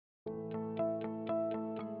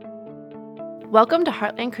Welcome to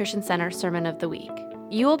Heartland Christian Center Sermon of the Week.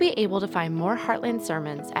 You will be able to find more Heartland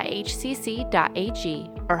sermons at hcc.ag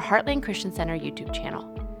or Heartland Christian Center YouTube channel.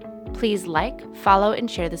 Please like, follow, and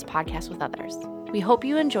share this podcast with others. We hope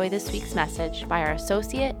you enjoy this week's message by our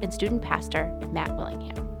associate and student pastor, Matt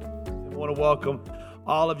Willingham. I want to welcome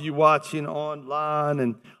all of you watching online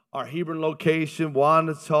and our Hebron location,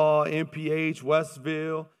 Wanata, MPH,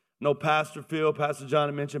 Westville. No, Pastor Phil, Pastor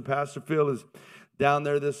John mentioned Pastor Phil is down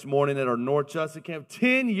there this morning at our North Justin camp.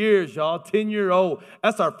 10 years, y'all, 10-year-old.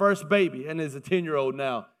 That's our first baby, and is a 10-year-old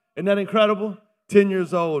now. Isn't that incredible? 10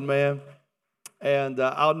 years old, man. And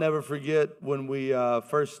I'll never forget when we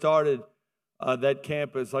first started that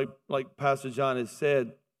campus, like Pastor John has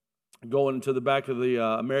said, going into the back of the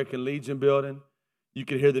American Legion building. You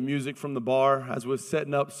could hear the music from the bar as we're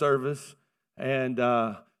setting up service. And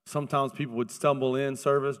sometimes people would stumble in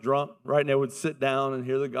service drunk, right? And they would sit down and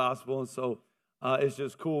hear the gospel. And so it's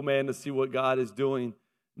just cool, man, to see what God is doing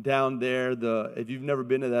down there. If you've never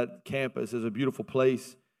been to that campus, it's a beautiful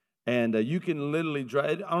place. And you can literally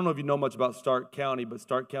drive. I don't know if you know much about Stark County, but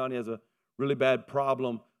Stark County has a really bad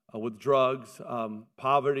problem with drugs.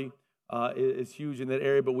 Poverty is huge in that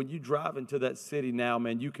area. But when you drive into that city now,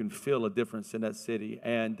 man, you can feel a difference in that city.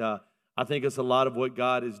 And I think it's a lot of what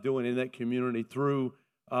God is doing in that community through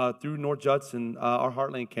North Judson, our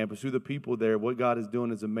Heartland campus, through the people there. What God is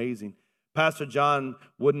doing is amazing. Pastor John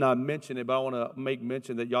would not mention it, but I want to make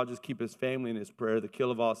mention that y'all just keep his family in his prayer. The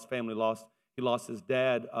Killavos family lost his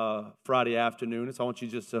dad Friday afternoon. And so I want you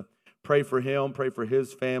just to pray for him, pray for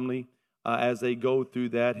his family as they go through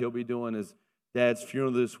that. He'll be doing his dad's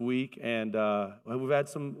funeral this week, and we've had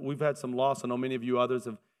some loss. I know many of you others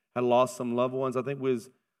have had lost some loved ones. I think we was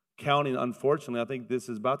counting, unfortunately, I think this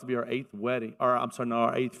is about to be our eighth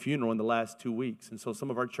funeral in the last 2 weeks. And so some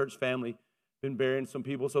of our church family been burying some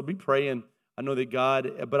people, so be praying. I know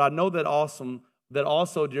that but I know that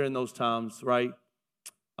also during those times, right?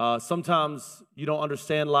 Sometimes you don't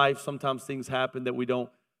understand life. Sometimes things happen that we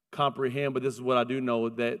don't comprehend. But this is what I do know,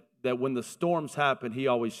 that when the storms happen, He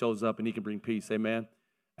always shows up and He can bring peace. Amen.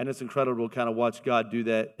 And it's incredible to kind of watch God do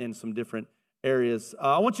that in some different areas.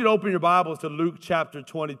 I want you to open your Bibles to Luke chapter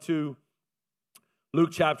 22. Luke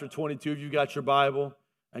chapter 22. If you've got your Bible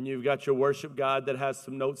and you've got your worship guide that has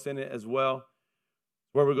some notes in it as well,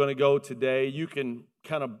 where we're going to go today, you can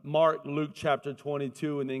kind of mark Luke chapter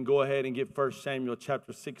 22 and then go ahead and get 1 Samuel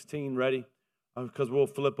chapter 16 ready because we'll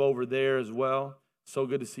flip over there as well. So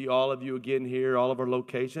good to see all of you again here, all of our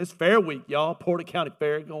locations. It's Fair Week, y'all. Porter County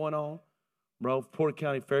Fair going on. Bro, Porter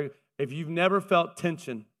County Fair. If you've never felt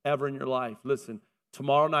tension ever in your life, listen,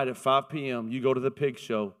 tomorrow night at 5 p.m., you go to the pig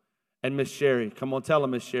show and Miss Sherry, come on, tell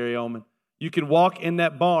them, Miss Sherry Oman. You can walk in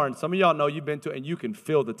that barn. Some of y'all know you've been to it, and you can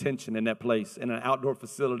feel the tension in that place in an outdoor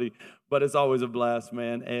facility, but it's always a blast,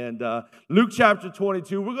 man. And Luke chapter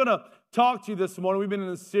 22, we're going to talk to you this morning. We've been in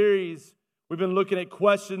a series. We've been looking at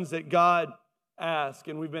questions that God asks,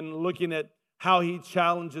 and we've been looking at how He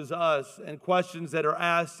challenges us and questions that are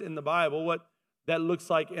asked in the Bible, what that looks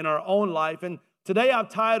like in our own life. And today I've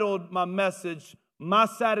titled my message, My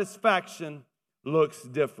Satisfaction Looks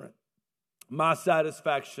Different. My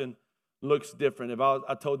satisfaction looks different.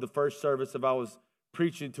 I told the first service, if I was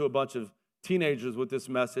preaching to a bunch of teenagers with this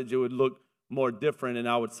message, it would look more different, and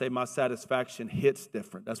I would say my satisfaction hits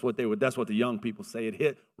different. That's what the young people say. It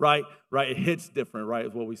hit, right? It hits different, right,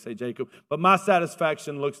 is what we say, Jacob. But my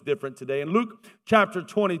satisfaction looks different today. In Luke chapter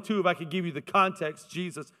 22, if I could give you the context,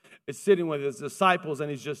 Jesus is sitting with His disciples,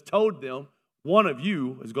 and He's just told them, one of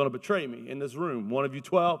you is going to betray me in this room. One of you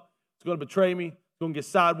 12 is going to betray me. It's going to get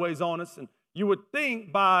sideways on us. And you would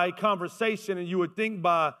think by conversation and you would think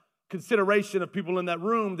by consideration of people in that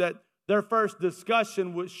room that their first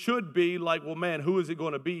discussion should be like, well, man, who is it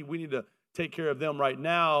going to be? We need to take care of them right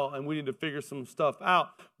now, and we need to figure some stuff out.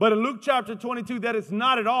 But in Luke chapter 22, that is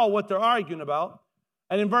not at all what they're arguing about.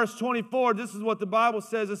 And in verse 24, this is what the Bible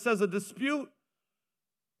says. It says, a dispute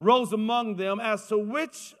rose among them as to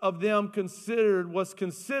which of them was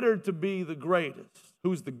considered to be the greatest.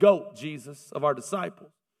 Who's the GOAT, Jesus, of our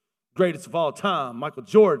disciples? Greatest of all time, Michael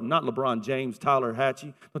Jordan, not LeBron James, Tyler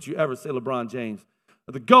Hatchie. Don't you ever say LeBron James.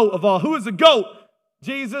 The GOAT of all. Who is the GOAT?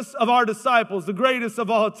 Jesus of our disciples, the greatest of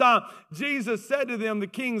all time. Jesus said to them, the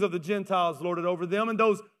kings of the Gentiles lord it over them, and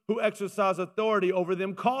those who exercise authority over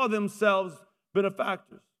them call themselves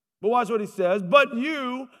benefactors. But watch what He says. But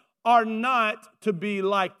you are not to be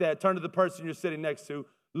like that. Turn to the person you're sitting next to,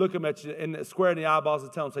 look them at you square in the eyeballs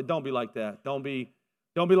and tell them, say, don't be like that. Don't be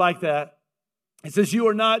like that. It says you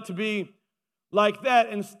are not to be like that.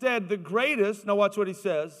 Instead, the greatest, now watch what He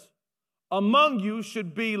says, among you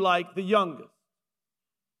should be like the youngest,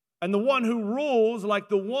 and the one who rules like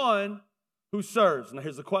the one who serves. Now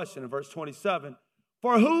here's the question in verse 27.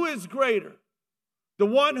 For who is greater? The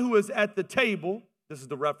one who is at the table, this is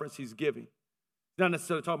the reference he's giving. He's not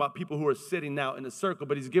necessarily talking about people who are sitting now in a circle,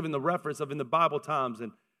 but he's giving the reference of in the Bible times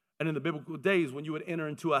and in the biblical days when you would enter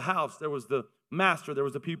into a house, there was the master, there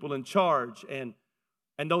was the people in charge, and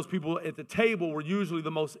those people at the table were usually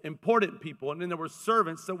the most important people. And then there were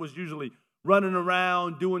servants that was usually running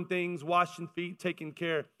around, doing things, washing feet, taking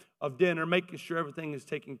care of dinner, making sure everything is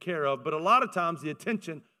taken care of. But a lot of times the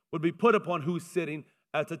attention would be put upon who's sitting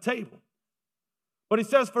at the table. But he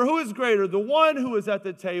says, for who is greater, the one who is at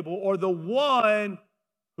the table or the one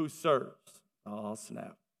who serves? Oh,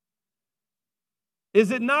 snap.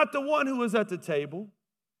 Is it not the one who is at the table?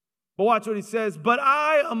 But watch what he says, but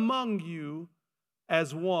I among you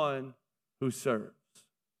as one who serves.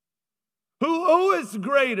 Who is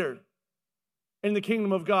greater in the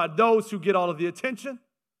kingdom of God? Those who get all of the attention,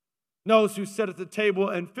 those who sit at the table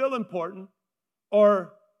and feel important,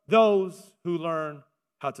 or those who learn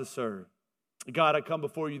how to serve? God, I come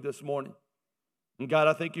before you this morning. And God,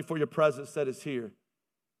 I thank you for your presence that is here.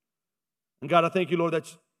 And God, I thank you, Lord,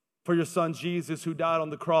 that for your son Jesus who died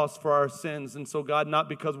on the cross for our sins. And so, God, not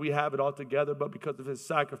because we have it all together, but because of his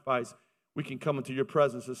sacrifice, we can come into your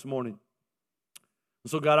presence this morning.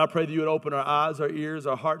 And so, God, I pray that you would open our eyes, our ears,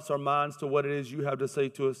 our hearts, our minds to what it is you have to say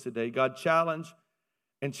to us today. God, challenge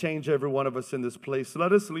and change every one of us in this place.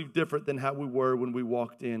 Let us leave different than how we were when we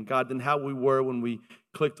walked in, God, than how we were when we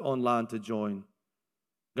clicked online to join.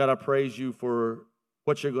 God, I praise you for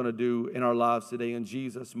what you're going to do in our lives today in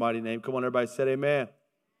Jesus' mighty name. Come on, everybody, say amen.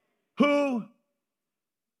 Who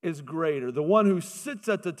is greater, the one who sits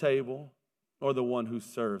at the table or the one who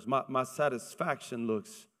serves? My satisfaction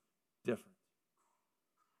looks different.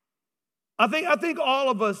 I think all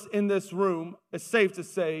of us in this room, it's safe to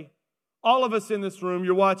say, all of us in this room,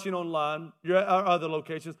 you're watching online, you're at our other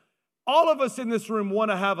locations, all of us in this room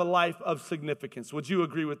want to have a life of significance. Would you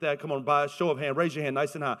agree with that? Come on, by a show of hand, raise your hand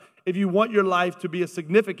nice and high. If you want your life to be a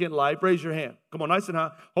significant life, raise your hand. Come on, nice and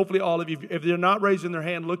high. Hopefully all of you, if they're not raising their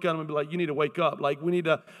hand, look at them and be like, you need to wake up. Like, we need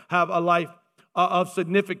to have a life of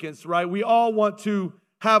significance, right? We all want to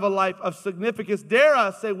have a life of significance. Dare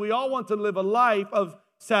I say, we all want to live a life of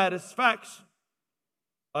satisfaction.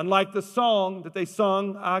 Unlike the song that they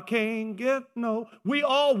sung, I can't get no. We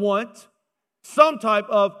all want some type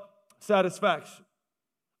of satisfaction.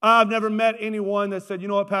 I've never met anyone that said, you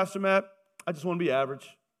know what, Pastor Matt, I just want to be average.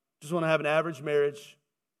 I just want to have an average marriage.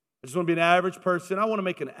 I just want to be an average person. I want to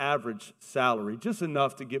make an average salary, just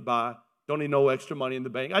enough to get by. Don't need no extra money in the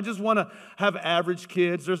bank. I just want to have average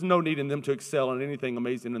kids. There's no need in them to excel in anything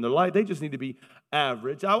amazing in their life. They just need to be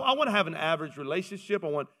average. I want to have an average relationship. I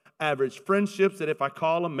want average friendships that if I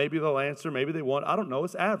call them, maybe they'll answer, maybe they won't. I don't know.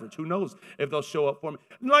 It's average. Who knows if they'll show up for me?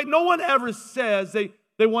 Like, no one ever says they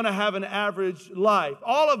want to have an average life.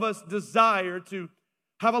 All of us desire to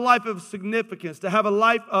have a life of significance, to have a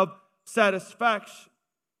life of satisfaction.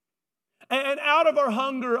 And out of our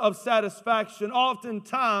hunger of satisfaction,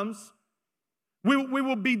 oftentimes, we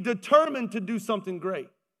will be determined to do something great.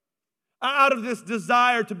 Out of this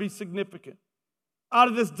desire to be significant. Out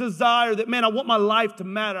of this desire that, man, I want my life to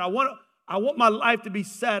matter. I want my life to be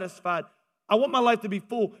satisfied. I want my life to be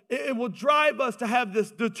full. It will drive us to have this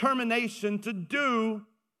determination to do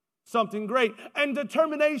something great. And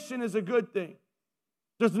determination is a good thing.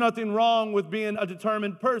 There's nothing wrong with being a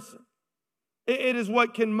determined person. It is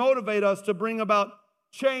what can motivate us to bring about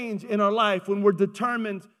change in our life when we're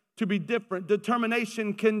determined to be different.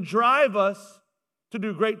 Determination can drive us to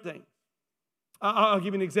do great things. I'll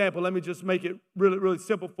give you an example. Let me just make it really, really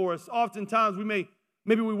simple for us. Oftentimes,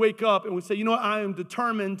 maybe we wake up and we say, you know what, I am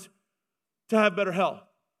determined to have better health.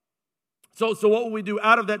 So what will we do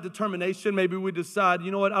out of that determination? Maybe we decide,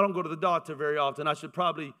 you know what, I don't go to the doctor very often. I should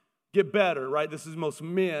probably get better, right? This is most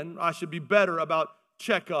men. I should be better about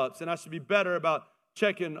checkups, and I should be better about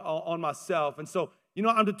checking on myself. And so, you know,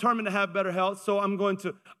 I'm determined to have better health, so I'm going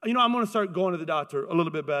to start going to the doctor a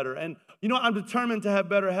little bit better. And, you know, I'm determined to have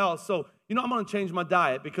better health, so, you know, I'm going to change my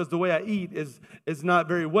diet because the way I eat is not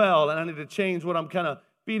very well, and I need to change what I'm kind of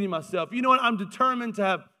feeding myself. You know what, I'm determined to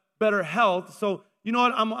have better health, so, you know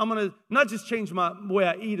what, I'm going to not just change my way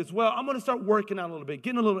I eat as well, I'm going to start working out a little bit,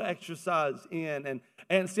 getting a little exercise in.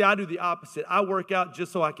 And see, I do the opposite. I work out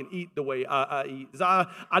just so I can eat the way I eat.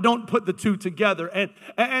 I don't put the two together.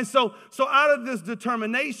 And so out of this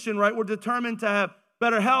determination, right, we're determined to have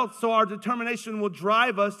better health, so our determination will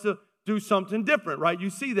drive us to do something different, right?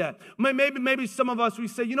 You see that. Maybe some of us, we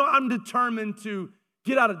say, you know, I'm determined to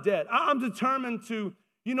get out of debt. I'm determined to,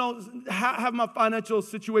 you know, have my financial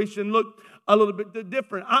situation look a little bit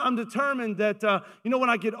different. I'm determined that, when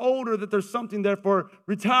I get older, that there's something there for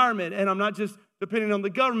retirement, and I'm not just depending on the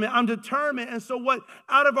government. I'm determined, and so what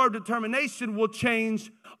out of our determination will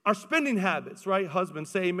change our spending habits, right? Husbands,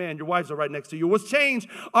 say amen. Your wives are right next to you. Will change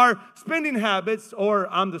our spending habits, or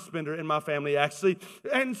I'm the spender in my family, actually.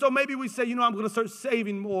 And so maybe we say, I'm going to start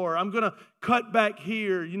saving more. I'm going to cut back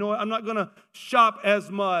here. I'm not going to shop as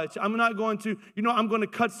much. I'm not going to, I'm going to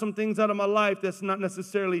cut some things out of my life that's not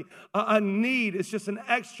necessarily a need. It's just an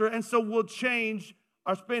extra. And so we'll change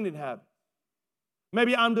our spending habits.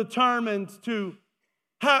 Maybe I'm determined to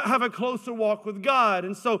have a closer walk with God.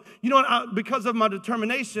 And so, because of my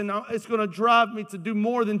determination, it's going to drive me to do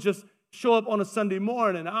more than just show up on a Sunday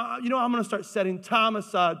morning. I'm going to start setting time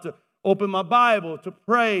aside to open my Bible, to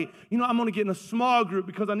pray. I'm going to get in a small group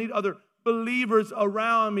because I need other believers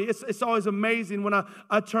around me. It's always amazing when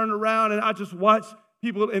I turn around and I just watch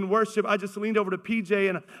people in worship. I just leaned over to PJ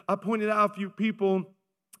and I pointed out a few people.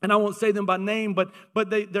 And I won't say them by name, but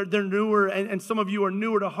they're newer, and some of you are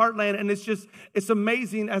newer to Heartland, and it's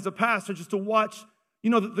amazing as a pastor just to watch,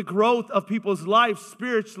 the growth of people's lives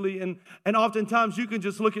spiritually, and oftentimes you can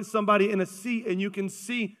just look at somebody in a seat and you can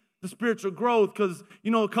see the spiritual growth, because,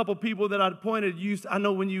 a couple people that I pointed, I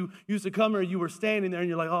know when you used to come here, you were standing there and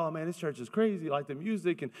you're like, oh man, this church is crazy, like the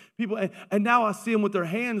music and people, and now I see them with their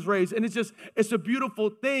hands raised, and it's a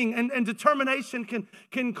beautiful thing, and determination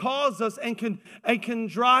can cause us and can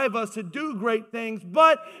drive us to do great things,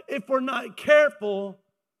 but if we're not careful,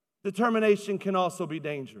 determination can also be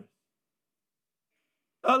dangerous.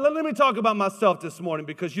 Let me talk about myself this morning,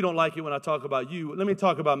 because you don't like it when I talk about you. Let me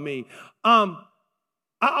talk about me.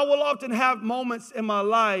 I will often have moments in my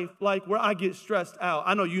life like where I get stressed out.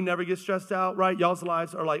 I know you never get stressed out, right? Y'all's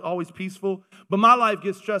lives are like always peaceful, but my life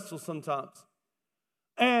gets stressful sometimes.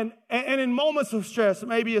 And in moments of stress,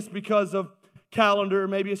 maybe it's because of calendar,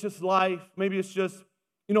 maybe it's just life, maybe it's just,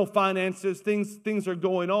 finances, things are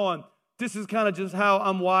going on. This is kind of just how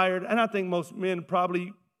I'm wired, and I think most men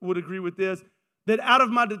probably would agree with this, that out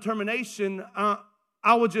of my determination,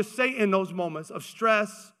 I would just say in those moments of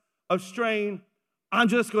stress, of strain, I'm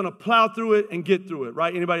just going to plow through it and get through it,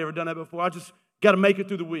 right? Anybody ever done that before? I just got to make it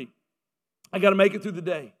through the week. I got to make it through the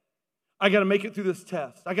day. I got to make it through this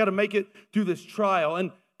test. I got to make it through this trial.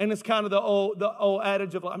 And it's kind of the old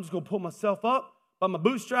adage of, I'm just going to pull myself up by my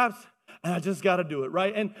bootstraps, and I just got to do it,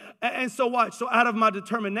 right? And so watch. So out of my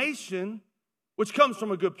determination, which comes from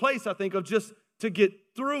a good place, I think, of just to get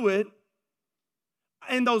through it,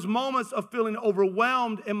 in those moments of feeling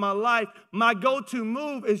overwhelmed in my life, my go-to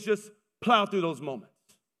move is just plow through those moments.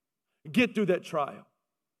 Get through that trial.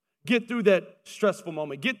 Get through that stressful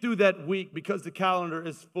moment. Get through that week because the calendar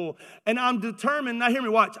is full. And I'm determined, now hear me,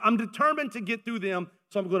 watch. I'm determined to get through them,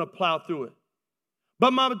 so I'm going to plow through it.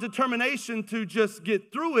 But my determination to just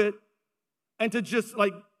get through it and to just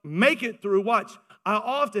make it through, watch. I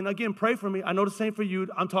often, again, pray for me. I know the same for you.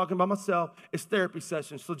 I'm talking about myself. It's therapy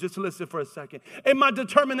sessions, so just listen for a second. In my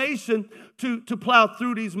determination to plow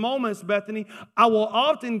through these moments, Bethany, I will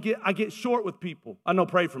often get short with people. I know,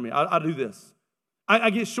 pray for me. I do this.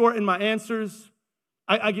 I get short in my answers.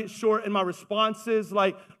 I get short in my responses.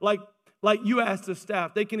 Like you ask the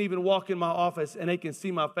staff, they can even walk in my office and they can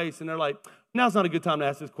see my face and they're like, now's not a good time to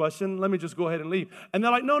ask this question. Let me just go ahead and leave. And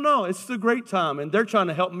they're like, no, it's a great time. And they're trying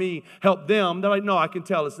to help me help them. They're like, no, I can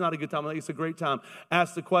tell it's not a good time. I'm like, it's a great time.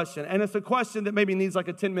 Ask the question. And it's a question that maybe needs like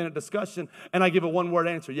a 10-minute discussion. And I give a one-word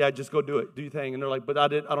answer. Yeah, just go do it. Do your thing. And they're like, but I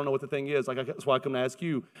don't know what the thing is. Like, that's why I come to ask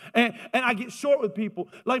you. And I get short with people.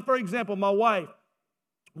 Like, for example, my wife,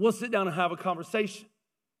 we'll sit down and have a conversation.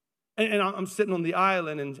 And I'm sitting on the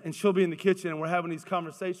island, and she'll be in the kitchen, and we're having these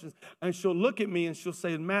conversations, and she'll look at me, and she'll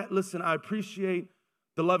say, Matt, listen, I appreciate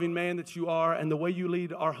the loving man that you are and the way you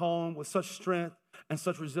lead our home with such strength and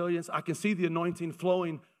such resilience. I can see the anointing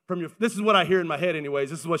flowing from your, this is what I hear in my head anyways.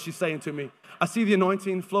 This is what she's saying to me. I see the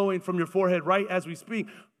anointing flowing from your forehead right as we speak.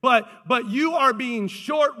 But you are being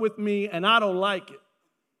short with me, and I don't like it.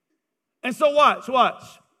 And so watch.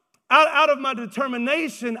 Out of my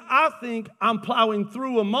determination, I think I'm plowing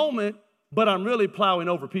through a moment, but I'm really plowing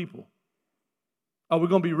over people. Oh, we're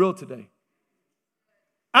going to be real today.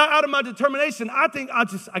 Out of my determination, I think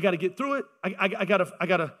I got to get through it. I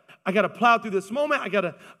got to plow through this moment. I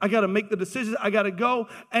got to make the decisions. I got to go.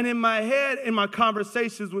 And in my head, in my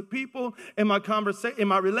conversations with people, in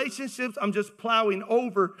my relationships, I'm just plowing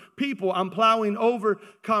over people. I'm plowing over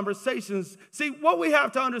conversations. See, what we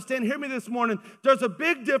have to understand, hear me this morning, there's a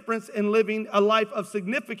big difference in living a life of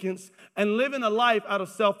significance and living a life out of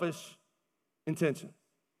selfish intention.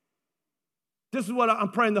 This is what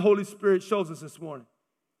I'm praying the Holy Spirit shows us this morning.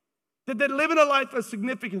 That living a life of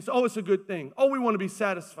significance, oh, it's a good thing. Oh, we want to be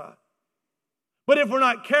satisfied. But if we're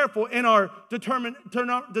not careful in our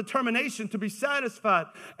determination to be satisfied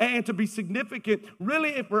and to be significant, really,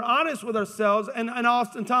 if we're honest with ourselves, and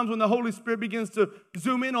oftentimes when the Holy Spirit begins to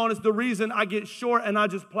zoom in on us, the reason I get short and I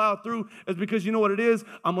just plow through is because you know what it is?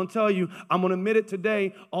 I'm going to tell you, I'm going to admit it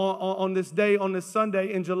today on this day, on this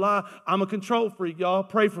Sunday in July. I'm a control freak, y'all.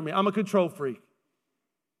 Pray for me. I'm a control freak.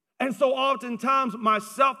 And so oftentimes my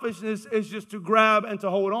selfishness is just to grab and to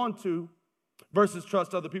hold on to versus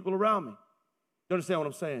trust other people around me. You understand what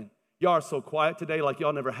I'm saying? Y'all are so quiet today like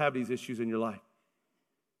y'all never have these issues in your life.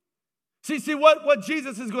 See what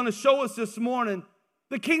Jesus is going to show us this morning,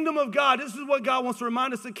 the kingdom of God, this is what God wants to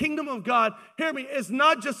remind us. The kingdom of God, hear me, it's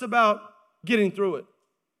not just about getting through it.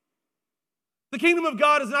 The kingdom of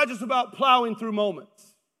God is not just about plowing through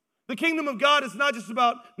moments. The kingdom of God is not just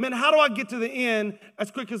about, man, how do I get to the end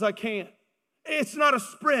as quick as I can? It's not a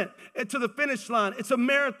sprint to the finish line. It's a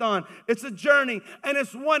marathon. It's a journey. And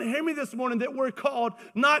it's one, hear me this morning, that we're called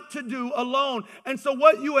not to do alone. And so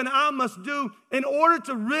what you and I must do in order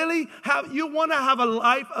to really have, you want to have a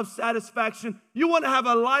life of satisfaction. You want to have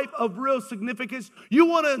a life of real significance. You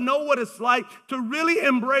want to know what it's like to really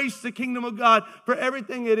embrace the kingdom of God for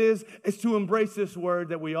everything it is to embrace this word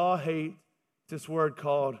that we all hate, this word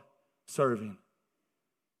called serving.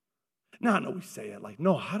 Now, I know we say it like,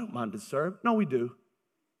 no, I don't mind to serve. No, we do.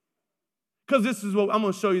 Because this is what I'm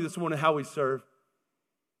going to show you this morning, how we serve.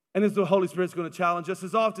 And this is what the Holy Spirit's going to challenge us.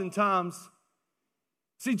 Is oftentimes,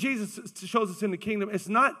 see, Jesus shows us in the kingdom, it's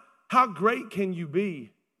not how great can you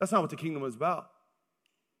be. That's not what the kingdom is about.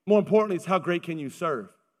 More importantly, it's how great can you serve.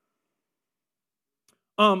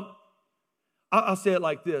 I'll say it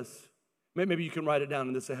like this. Maybe you can write it down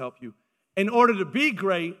and this will help you. In order to be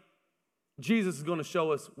great, Jesus is going to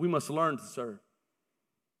show us we must learn to serve.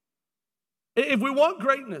 If we want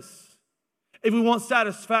greatness, if we want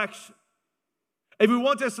satisfaction, if we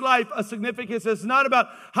want this life a significance, it's not about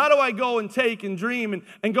how do I go and take and dream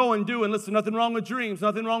and go and do. And listen, nothing wrong with dreams,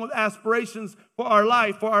 nothing wrong with aspirations for our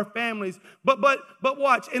life, for our families. But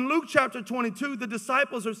watch, in Luke chapter 22, the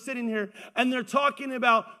disciples are sitting here and they're talking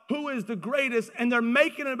about who is the greatest, and they're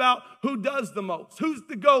making it about who does the most. Who's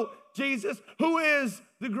the GOAT? Jesus. Who is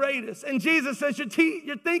the greatest? And Jesus says,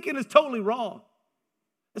 your thinking is totally wrong.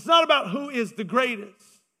 It's not about who is the greatest.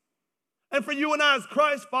 And for you and I as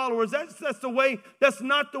Christ followers, that's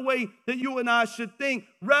not the way that you and I should think.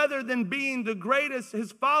 Rather than being the greatest,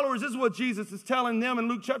 his followers, this is what Jesus is telling them in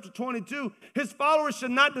Luke chapter 22. His followers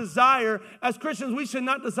should not desire, as Christians, we should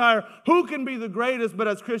not desire who can be the greatest, but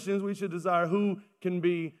as Christians, we should desire who can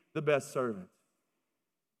be the best servant.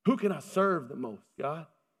 Who can I serve the most, God?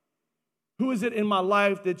 Who is it in my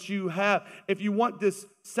life that you have? If you want this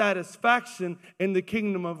satisfaction in the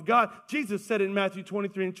kingdom of God, Jesus said in Matthew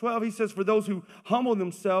 23:12, he says, for those who humble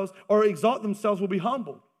themselves or exalt themselves will be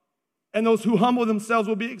humbled. And those who humble themselves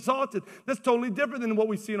will be exalted. That's totally different than what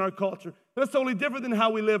we see in our culture. That's totally different than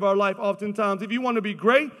how we live our life oftentimes. If you want to be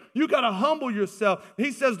great, you got to humble yourself.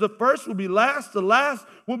 He says the first will be last, the last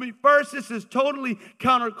will be first. This is totally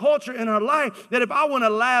counterculture in our life. That if I want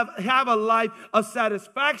to have a life of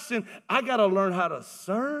satisfaction, I got to learn how to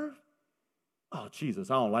serve. Oh,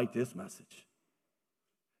 Jesus, I don't like this message.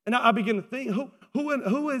 And I begin to think,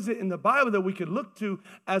 who is it in the Bible that we could look to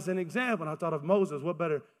as an example? And I thought of Moses. What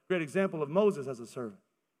better great example of Moses as a servant?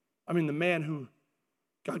 I mean, the man who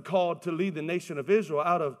got called to lead the nation of Israel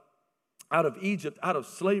out of Egypt, out of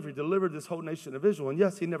slavery, delivered this whole nation of Israel. And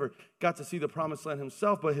yes, he never got to see the promised land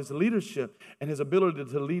himself, but his leadership and his ability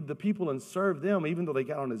to lead the people and serve them, even though they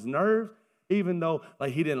got on his nerves, even though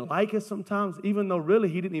like he didn't like it sometimes, even though really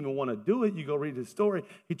he didn't even want to do it. You go read his story.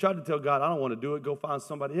 He tried to tell God, I don't want to do it. Go find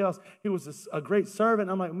somebody else. He was a great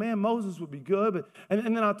servant. I'm like, man, Moses would be good.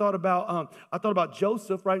 And then I thought about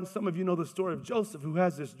Joseph, right? And some of you know the story of Joseph, who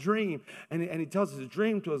has this dream, and he tells his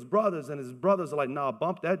dream to his brothers, and his brothers are like, nah,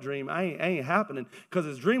 bump that dream. I ain't happening, because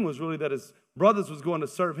his dream was really that his brothers was going to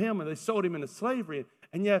serve him, and they sold him into slavery.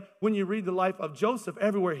 And yet, when you read the life of Joseph,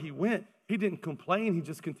 everywhere he went, he didn't complain. He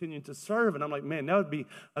just continued to serve. And I'm like, man, that would be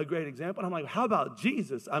a great example. And I'm like, how about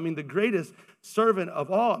Jesus? I mean, the greatest servant of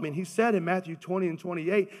all. I mean, he said in Matthew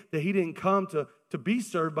 20:28 that he didn't come to be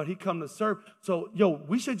served, but he come to serve. So,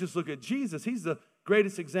 we should just look at Jesus. He's the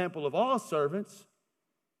greatest example of all servants.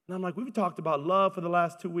 And I'm like, we've talked about love for the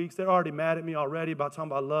last 2 weeks. They're already mad at me already about talking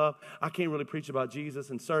about love. I can't really preach about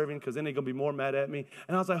Jesus and serving, because then they're going to be more mad at me.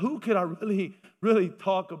 And I was like, who could I really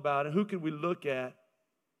talk about, and who could we look at?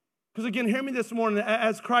 Because again, hear me this morning,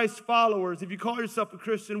 as Christ followers, if you call yourself a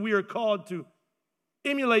Christian, we are called to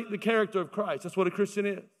emulate the character of Christ. That's what a Christian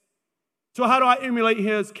is. So how do I emulate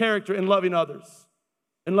his character in loving others?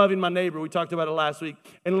 In loving my neighbor, we talked about it last week.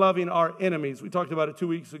 In loving our enemies, we talked about it 2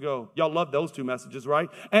 weeks ago. Y'all love those two messages, right?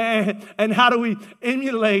 And how do we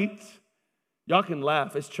emulate? Y'all can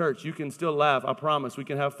laugh. It's church. You can still laugh. I promise. We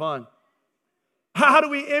can have fun. How do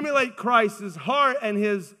we emulate Christ's heart and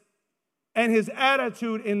his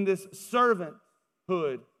attitude in this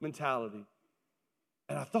servanthood mentality?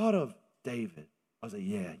 And I thought of David. I was like,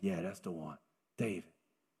 yeah, that's the one. David.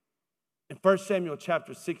 In 1 Samuel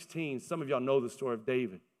chapter 16, some of y'all know the story of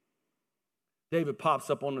David. David pops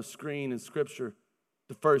up on the screen in Scripture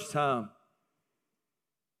the first time.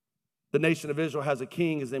 The nation of Israel has a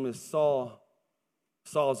king. His name is Saul.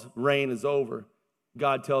 Saul's reign is over.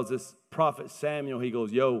 God tells this prophet Samuel, he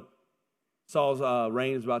goes, yo, Saul's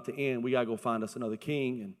reign is about to end. We got to go find us another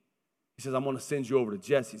king. And he says, I'm going to send you over to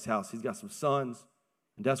Jesse's house. He's got some sons,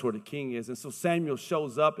 and that's where the king is. And so Samuel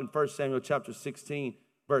shows up in 1 Samuel chapter 16,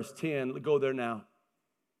 verse 10. Go there now.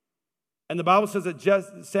 And the Bible says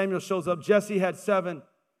that Samuel shows up. Jesse had 7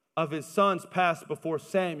 of his sons pass before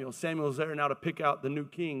Samuel. Samuel's there now to pick out the new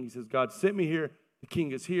king. He says, God sent me here. The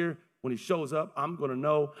king is here. When he shows up, I'm going to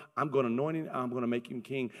know. I'm going to anoint him. I'm going to make him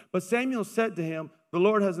king. But Samuel said to him, the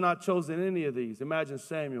Lord has not chosen any of these. Imagine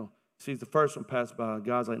Samuel sees the first one pass by.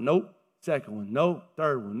 God's like, nope. Second one, nope.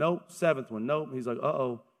 Third one, nope. Seventh one, nope. He's like,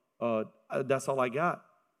 that's all I got.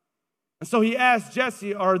 And so he asked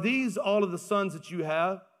Jesse, are these all of the sons that you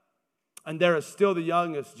have? And there is still the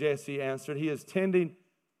youngest, Jesse answered. He is tending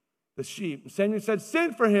the sheep. And Samuel said,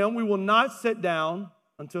 send for him. We will not sit down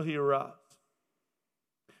until he arrives.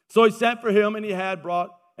 So he sent for him, and he had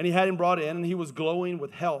him brought in, and he was glowing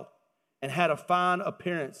with health and had a fine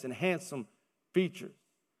appearance and handsome features.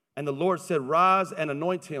 And the Lord said, rise and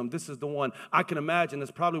anoint him. This is the one. I can imagine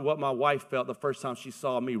that's probably what my wife felt the first time she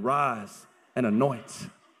saw me. Rise and anoint.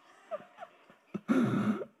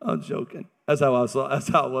 I'm joking. That's how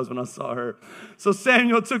it was when I saw her. So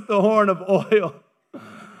Samuel took the horn of oil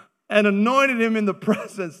and anointed him in the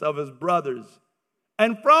presence of his brothers.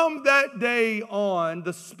 And from that day on,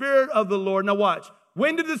 the Spirit of the Lord. Now watch.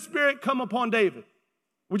 When did the Spirit come upon David?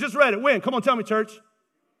 We just read it. When? Come on, tell me, church.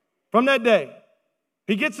 From that day.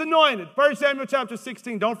 He gets anointed. 1 Samuel chapter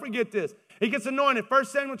 16. Don't forget this. He gets anointed. 1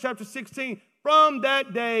 Samuel chapter 16. From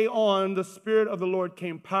that day on, the Spirit of the Lord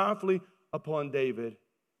came powerfully upon David.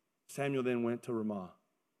 Samuel then went to Ramah.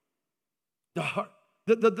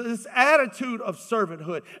 This attitude of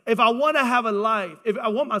servanthood. If I want to have a life, if I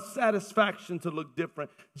want my satisfaction to look different,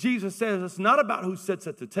 Jesus says it's not about who sits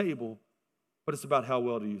at the table, but it's about how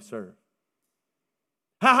well do you serve.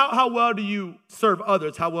 How well do you serve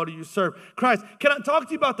others? How well do you serve Christ? Can I talk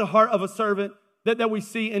to you about the heart of a servant that we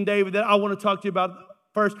see in David that I want to talk to you about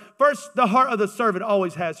first? First, the heart of the servant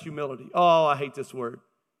always has humility. Oh, I hate this word.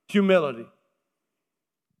 Humility.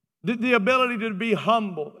 The ability to be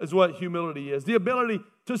humble is what humility is. The ability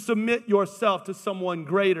to submit yourself to someone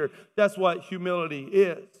greater, that's what humility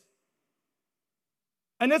is.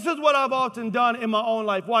 And this is what I've often done in my own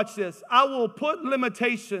life. Watch this. I will put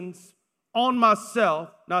limitations on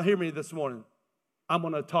myself. Now hear me this morning. I'm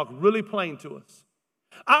going to talk really plain to us.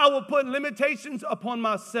 I will put limitations upon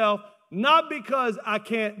myself, not because I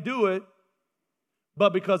can't do it,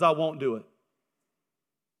 but because I won't do it.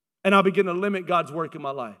 And I'll begin to limit God's work in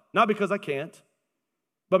my life. Not because I can't,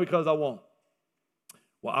 but because I won't.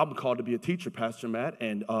 Well, I'm called to be a teacher, Pastor Matt,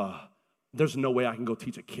 and there's no way I can go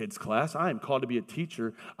teach a kids class. I am called to be a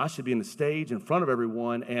teacher. I should be on the stage in front of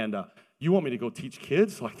everyone, and you want me to go teach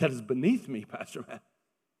kids? Like, that is beneath me, Pastor Matt.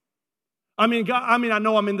 I mean, God, I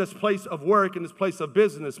know I'm in this place of work and this place of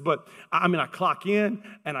business, but I clock in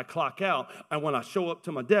and I clock out. And when I show up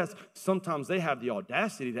to my desk, sometimes they have the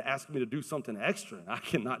audacity to ask me to do something extra. And I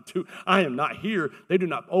cannot do. I am not here. They do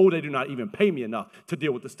not even pay me enough to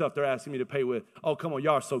deal with the stuff they're asking me to pay with. Oh, come on,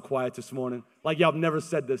 y'all are so quiet this morning. Like y'all have never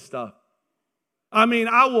said this stuff. I mean,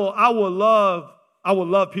 I will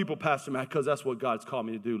love people, Pastor Matt, because that's what God's called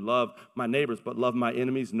me to do. Love my neighbors, but love my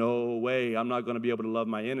enemies? No way. I'm not going to be able to love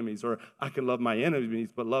my enemies. Or I can love my enemies,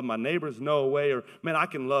 but love my neighbors? No way. Or, man, I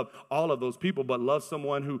can love all of those people, but love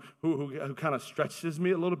someone who kind of stretches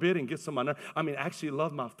me a little bit and gets on my nerves. I mean, actually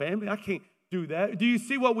love my family? I can't do that. Do you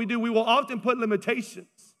see what we do? We will often put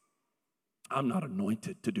limitations. I'm not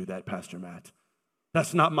anointed to do that, Pastor Matt.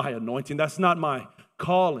 That's not my anointing. That's not my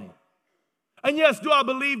calling. And yes, do I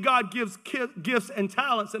believe God gives gifts and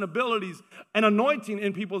talents and abilities and anointing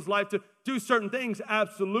in people's life to do certain things?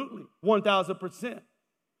 Absolutely, 1,000%.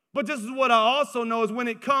 But this is what I also know is when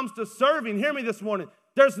it comes to serving, hear me this morning,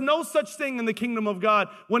 there's no such thing in the kingdom of God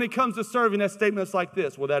when it comes to serving as statements like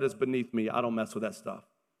this. Well, that is beneath me. I don't mess with that stuff.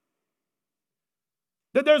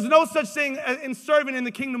 That there's no such thing in serving in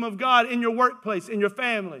the kingdom of God in your workplace, in your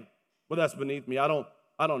family. Well, that's beneath me. I don't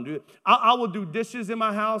I don't do it. I will do dishes in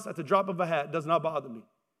my house at the drop of a hat. It does not bother me.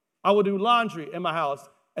 I will do laundry in my house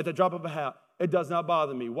at the drop of a hat. It does not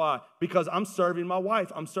bother me. Why? Because I'm serving my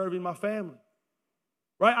wife. I'm serving my family.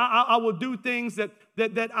 Right? I will do things that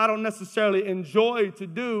I don't necessarily enjoy to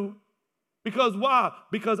do. Because why?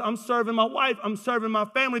 Because I'm serving my wife. I'm serving my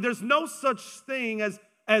family. There's no such thing as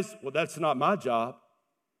well, that's not my job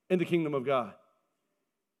in the kingdom of God.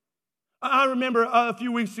 I remember a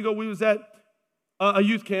few weeks ago we was at a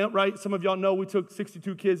youth camp, right? Some of y'all know we took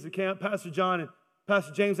 62 kids to camp. Pastor John and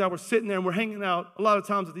Pastor James and I were sitting there and we're hanging out. A lot of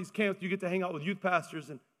times at these camps, you get to hang out with youth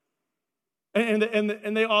pastors. And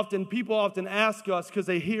people often ask us because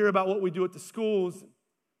they hear about what we do at the schools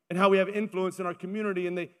and how we have influence in our community.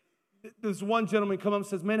 And this one gentleman come up and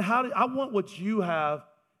says, man, I want what you have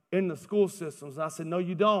in the school systems. And I said, no,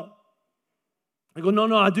 you don't. I go,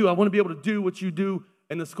 no, I do. I want to be able to do what you do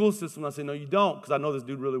in the school system. And I say, no, you don't, because I know this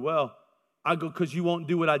dude really well. I go, because you won't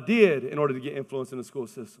do what I did in order to get influence in the school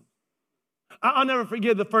system. I'll never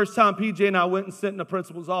forget the first time PJ and I went and sat in the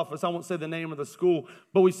principal's office. I won't say the name of the school,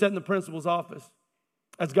 but we sat in the principal's office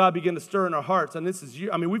as God began to stir in our hearts. And this is,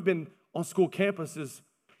 we've been on school campuses.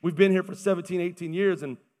 We've been here for 17, 18 years,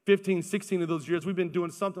 and 15, 16 of those years, we've been doing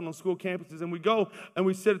something on school campuses. And we go and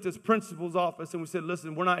we sit at this principal's office and we said,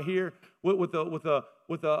 listen, we're not here with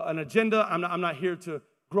an agenda. I'm not here to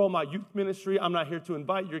grow my youth ministry. I'm not here to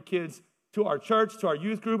invite your kids to our church, to our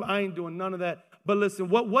youth group. I ain't doing none of that. But listen,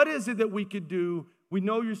 what is it that we could do? We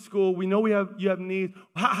know your school. We know you have needs.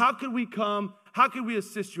 How could we come? How could we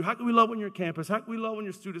assist you? How can we love on your campus? How can we love on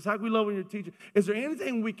your students? How can we love on your teachers? Is there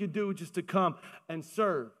anything we could do just to come and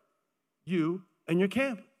serve you and your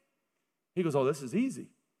campus? He goes, oh, this is easy.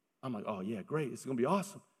 I'm like, oh, yeah, great. It's going to be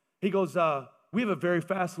awesome. He goes, we have a very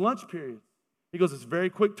fast lunch period. He goes, it's very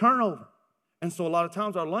quick turnover. And so a lot of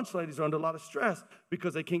times our lunch ladies are under a lot of stress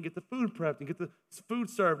because they can't get the food prepped and get the food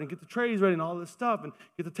served and get the trays ready and all this stuff and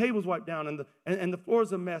get the tables wiped down and the floor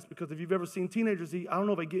is a mess because if you've ever seen teenagers eat, I don't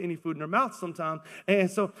know if they get any food in their mouth sometimes. And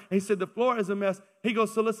so he said the floor is a mess. He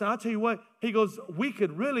goes, so listen, I'll tell you what. He goes, we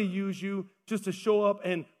could really use you just to show up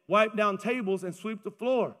and wipe down tables and sweep the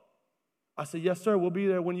floor. I said, yes, sir, we'll be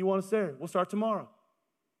there when you want us there. We'll start tomorrow.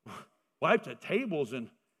 Wipe the tables and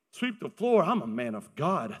sweep the floor. I'm a man of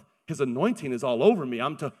God. His anointing is all over me.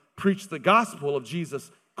 I'm to preach the gospel of Jesus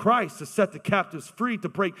Christ, to set the captives free, to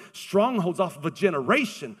break strongholds off of a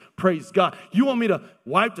generation. Praise God. You want me to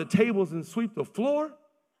wipe the tables and sweep the floor?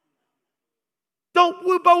 But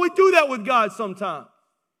we do that with God sometimes.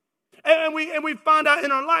 And we find out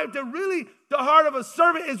in our life that really the heart of a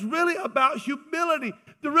servant is really about humility.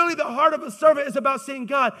 The heart of a servant is about saying,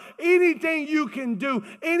 God, anything you can do,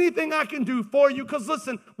 anything I can do for you. Because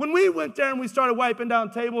listen, when we went there and we started wiping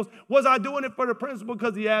down tables, was I doing it for the principal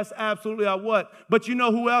because he asked? Absolutely I was. But you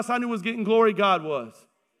know who else I knew was getting glory? God was.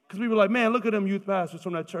 Because we were like, man, look at them youth pastors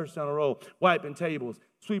from that church down the road, wiping tables,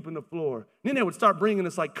 sweeping the floor. And then they would start bringing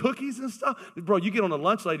us like cookies and stuff. Bro, you get on the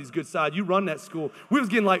lunch lady's good side. You run that school. We was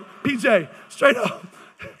getting like, PJ, straight up,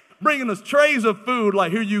 bringing us trays of food.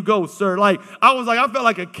 Like, here you go, sir. I felt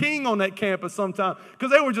like a king on that campus sometimes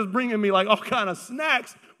because they were just bringing me like all kind of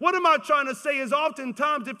snacks. What am I trying to say is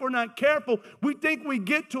oftentimes if we're not careful, we think we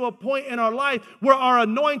get to a point in our life where our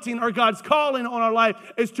anointing or God's calling on our life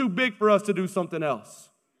is too big for us to do something else.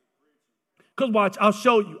 Because watch, I'll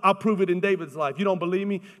show you. I'll prove it in David's life. You don't believe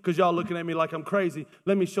me because y'all looking at me like I'm crazy.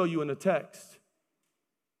 Let me show you in the text.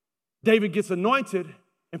 David gets anointed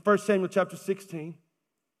in 1 Samuel chapter 16.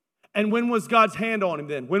 And when was God's hand on him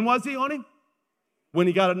then? When was he on him? When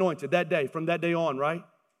he got anointed, that day, from that day on, right?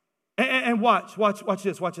 And watch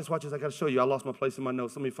this. I got to show you. I lost my place in my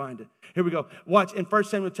notes. Let me find it. Here we go. Watch in 1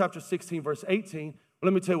 Samuel chapter 16, verse 18.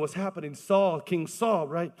 Let me tell you what's happening. King Saul,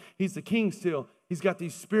 right? He's the king still. He's got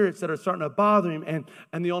these spirits that are starting to bother him.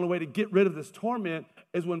 And the only way to get rid of this torment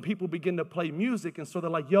is when people begin to play music. And so they're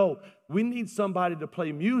like, yo, we need somebody to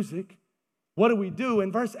play music. What do we do?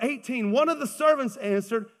 In verse 18, one of the servants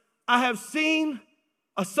answered, I have seen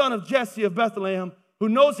a son of Jesse of Bethlehem who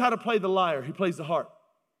knows how to play the lyre. He plays the harp.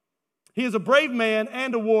 He is a brave man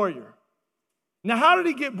and a warrior. Now, how did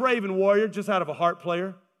he get brave and warrior? Just out of a harp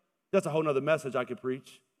player? That's a whole nother message I could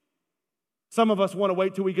preach. Some of us want to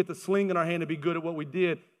wait till we get the sling in our hand to be good at what we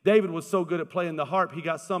did. David was so good at playing the harp, he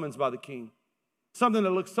got summoned by the king. Something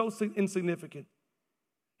that looks so insignificant.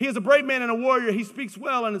 He is a brave man and a warrior. He speaks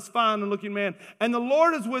well and is fine and looking man. And the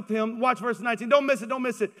Lord is with him. Watch verse 19. Don't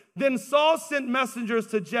miss it. Then Saul sent messengers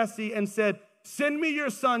to Jesse and said, send me your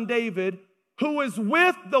son David, who is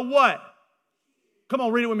with the what? Come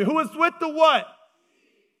on, read it with me. Who is with the what?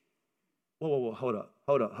 Whoa, hold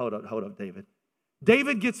up, David.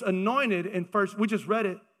 David gets anointed in first, we just read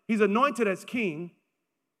it. He's anointed as king.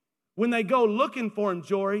 When they go looking for him,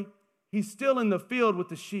 Jory, he's still in the field with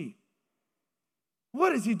the sheep.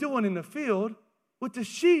 What is he doing in the field with the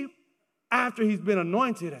sheep after he's been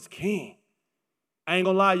anointed as king? I ain't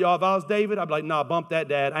gonna lie, y'all. If I was David, I'd be like, nah, bump that,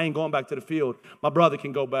 Dad. I ain't going back to the field. My brother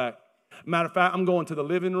can go back. Matter of fact, I'm going to the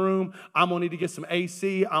living room. I'm going to need to get some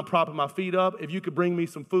AC. I'm propping my feet up. If you could bring me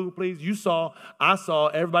some food, please. You saw, I saw,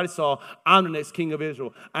 everybody saw. I'm the next king of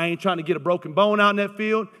Israel. I ain't trying to get a broken bone out in that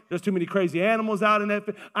field. There's too many crazy animals out in that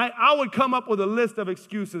field. I would come up with a list of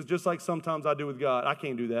excuses just like sometimes I do with God. I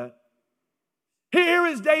can't do that. Here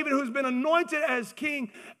is David who's been anointed as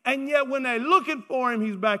king, and yet when they're looking for him,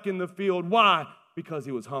 he's back in the field. Why? Because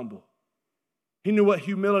he was humble. He knew what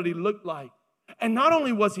humility looked like. And not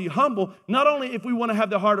only was he humble, not only if we want to have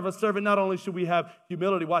the heart of a servant, not only should we have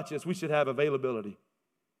humility, watch this, we should have availability.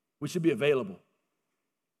 We should be available.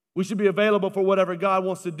 We should be available for whatever God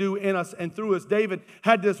wants to do in us and through us. David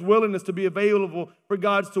had this willingness to be available for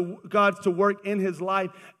God's to work in his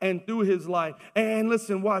life and through his life. And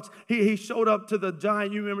listen, watch. He showed up to the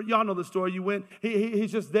giant. You remember, y'all know the story. You went.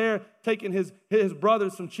 He's just there taking his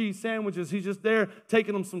brothers some cheese sandwiches. He's just there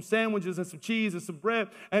taking them some sandwiches and some cheese and some bread.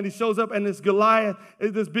 And he shows up, and this Goliath,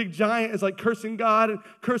 this big giant, is like cursing God and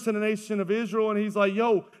cursing the nation of Israel. And he's like,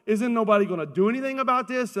 yo, isn't nobody going to do anything about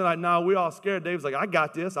this? And no, we're all scared. David's like, I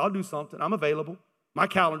got this. I'll do something. I'm available. My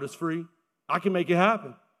calendar's free. I can make it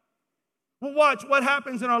happen. Well, watch. What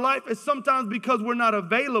happens in our life is sometimes because we're not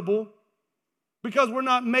available, because we're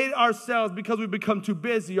not made ourselves, because we become too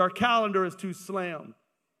busy, our calendar is too slammed.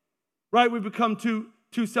 Right? We become too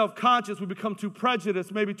self-conscious. We become too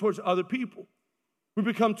prejudiced maybe towards other people. We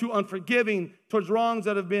become too unforgiving towards wrongs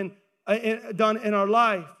that have been done in our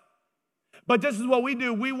life. But this is what we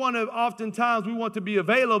do. Oftentimes we want to be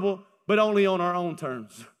available, but only on our own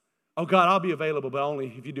terms. Oh, God, I'll be available, but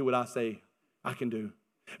only if you do what I say I can do.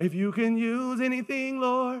 If you can use anything,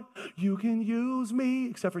 Lord, you can use me.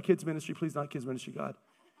 Except for kids ministry. Please, not kids ministry, God.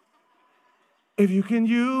 If you can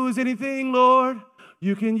use anything, Lord,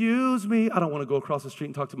 you can use me. I don't want to go across the street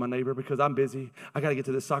and talk to my neighbor because I'm busy. I got to get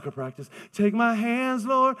to this soccer practice. Take my hands,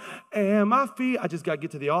 Lord, and my feet. I just got to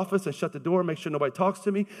get to the office and shut the door, make sure nobody talks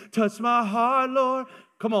to me. Touch my heart, Lord.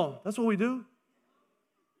 Come on. That's what we do.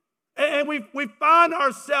 And we find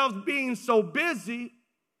ourselves being so busy.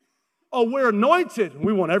 Oh, we're anointed.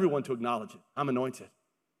 We want everyone to acknowledge it. I'm anointed.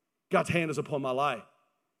 God's hand is upon my life.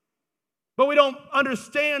 But we don't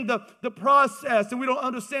understand the process, and we don't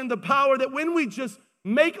understand the power that when we just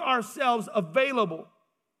make ourselves available,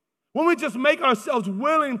 when we just make ourselves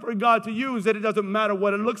willing for God to use, that it doesn't matter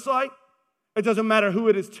what it looks like. It doesn't matter who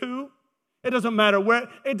it is to. It doesn't matter where.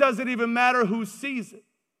 It doesn't even matter who sees it.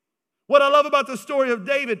 What I love about the story of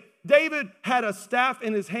David, David had a staff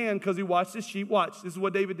in his hand because he watched his sheep. Watch, this is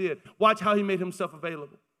what David did. Watch how he made himself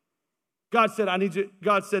available. God said, I need you.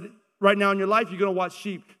 God said, right now in your life, you're going to watch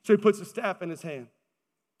sheep. So he puts a staff in his hand.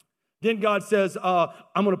 Then God says,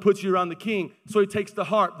 I'm going to put you around the king. So he takes the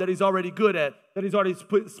harp that he's already good at, that he's already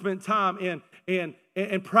spent time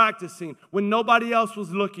in practicing. When nobody else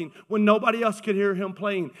was looking, when nobody else could hear him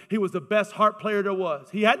playing, he was the best harp player there was.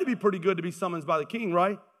 He had to be pretty good to be summoned by the king,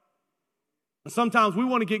 right? And sometimes we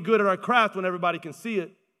want to get good at our craft when everybody can see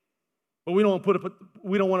it, but we don't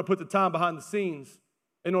want to put the time behind the scenes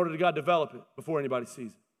in order to God develop it before anybody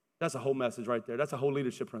sees it. That's a whole message right there. That's a whole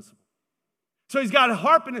leadership principle. So he's got a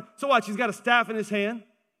harp in it. So watch, he's got a staff in his hand.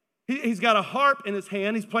 He's got a harp in his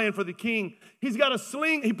hand. He's playing for the king. He's got a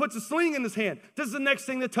sling. He puts a sling in his hand. This is the next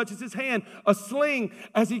thing that touches his hand, a sling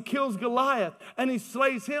as he kills Goliath and he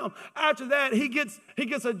slays him. After that, he gets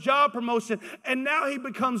a job promotion, and now he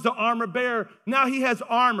becomes the armor bearer. Now he has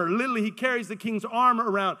armor. Literally, he carries the king's armor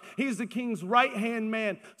around. He's the king's right-hand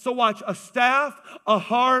man. So watch, a staff, a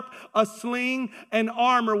harp, a sling, and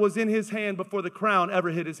armor was in his hand before the crown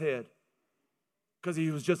ever hit his head because he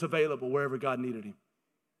was just available wherever God needed him.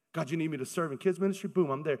 God, you need me to serve in kids ministry? Boom,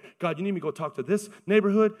 I'm there. God, you need me to go talk to this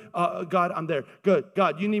neighborhood? God, I'm there. Good.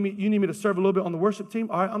 God, you need me to serve a little bit on the worship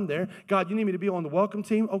team? All right, I'm there. God, you need me to be on the welcome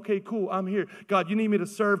team? Okay, cool, I'm here. God, you need me to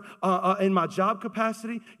serve in my job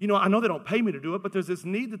capacity? You know, I know they don't pay me to do it, but there's this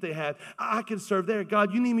need that they have. I can serve there.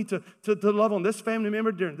 God, you need me to love on this family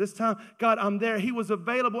member during this time? God, I'm there. He was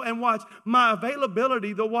available. And watch, my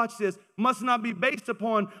availability, though, watch this, must not be based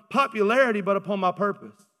upon popularity, but upon my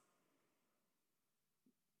purpose.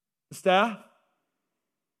 The staff,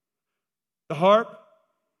 the harp,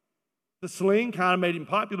 the sling kind of made him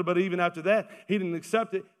popular, but even after that, he didn't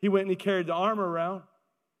accept it. He went and he carried the armor around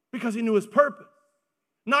because he knew his purpose,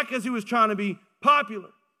 not because he was trying to be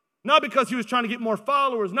popular. Not because he was trying to get more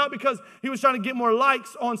followers, not because he was trying to get more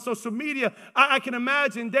likes on social media. I can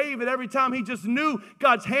imagine David every time he just knew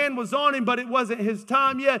God's hand was on him, but it wasn't his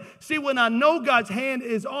time yet. See, when I know God's hand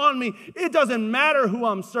is on me, it doesn't matter who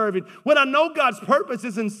I'm serving. When I know God's purpose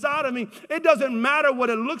is inside of me, it doesn't matter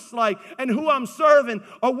what it looks like and who I'm serving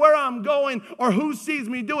or where I'm going or who sees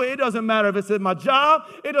me do it. It doesn't matter if it's in my job.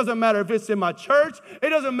 It doesn't matter if it's in my church. It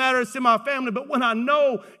doesn't matter if it's in my family. But when I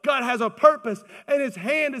know God has a purpose and his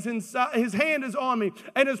hand is inside, his hand is on me,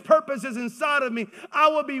 and his purpose is inside of me, I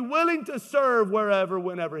will be willing to serve wherever,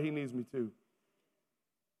 whenever he needs me to.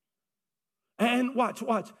 And watch.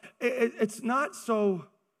 It's not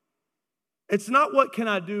what can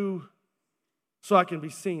I do so I can be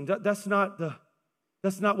seen. That's not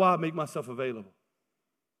why I make myself available.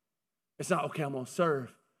 It's not, okay, I'm going to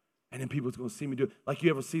serve, and then people's going to see me do it. Like, you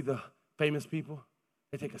ever see the famous people?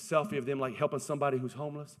 They take a selfie of them, like, helping somebody who's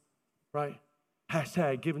homeless, right?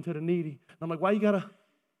 Hashtag giving to the needy. And I'm like, why you gotta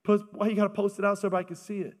post it out so everybody can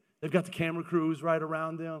see it? They've got the camera crews right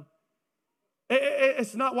around them.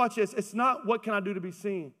 It's not, watch this, it's not what can I do to be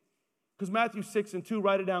seen. Because Matthew 6:2,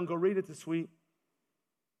 write it down, go read it this week.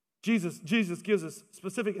 Jesus gives us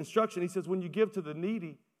specific instruction. He says, when you give to the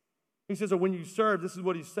needy, he says, or when you serve, this is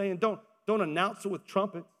what he's saying, don't announce it with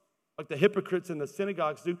trumpets like the hypocrites in the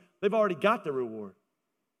synagogues do. They've already got the reward.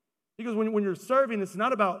 He goes, when you're serving, it's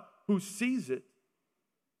not about who sees it.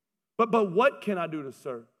 But what can I do to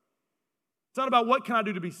serve? It's not about what can I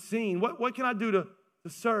do to be seen. What can I do to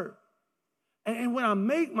serve? And when I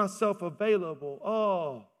make myself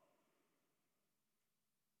available,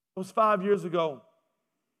 it was 5 years ago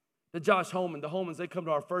that Josh Holman, the Holmans, they come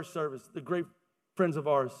to our first service, the great friends of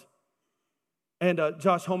ours. And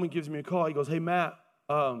Josh Holman gives me a call. He goes, hey, Matt,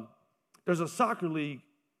 there's a soccer league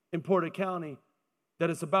in Porter County that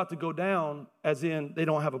it's about to go down, as in they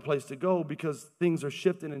don't have a place to go because things are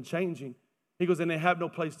shifting and changing. He goes, and they have no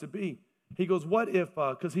place to be. He goes, what if,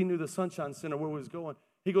 because he knew the Sunshine Center where we was going.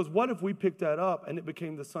 He goes, what if we picked that up and it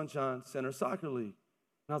became the Sunshine Center Soccer League?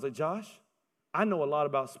 And I was like, Josh, I know a lot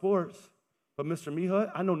about sports, but Mr.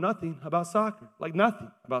 Mihut, I know nothing about soccer, like nothing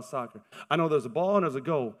about soccer. I know there's a ball and there's a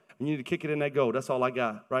goal, and you need to kick it in that goal. That's all I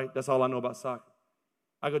got, right? That's all I know about soccer.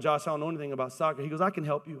 I go, Josh, I don't know anything about soccer. He goes, I can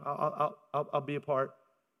help you. I'll be a part.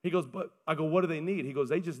 He goes, but I go, what do they need? He goes,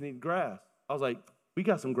 they just need grass. I was like, we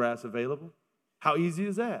got some grass available. How easy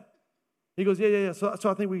is that? He goes, yeah. So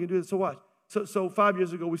I think we can do this. So watch. So 5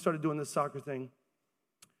 years ago, we started doing this soccer thing.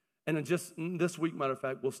 And then just this week, matter of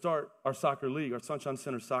fact, we'll start our soccer league, our Sunshine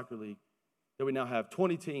Center Soccer League, that we now have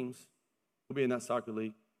 20 teams will be in that soccer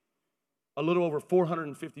league. A little over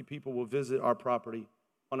 450 people will visit our property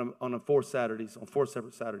on 4 Saturdays, on 4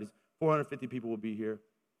 separate Saturdays. 450 people will be here.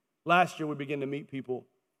 Last year, we began to meet people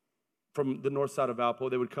from the north side of Valpo.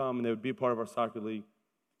 They would come and they would be a part of our soccer league.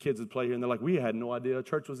 Kids would play here, and they're like, we had no idea a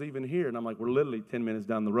church was even here. And I'm like, we're literally 10 minutes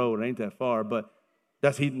down the road. It ain't that far, but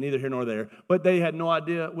that's neither here nor there. But they had no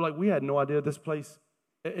idea. We had no idea this place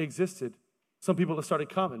existed. Some people have started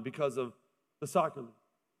coming because of the soccer league.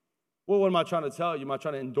 Well, what am I trying to tell you? Am I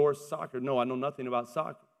trying to endorse soccer? No, I know nothing about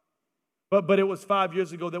soccer. But it was 5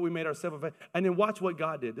 years ago that we made ourselves available. And then watch what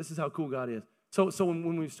God did. This is how cool God is. So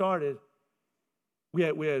when we started, we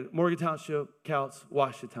had Morgan Township, Couts,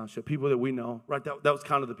 Washington Township, people that we know, right? That was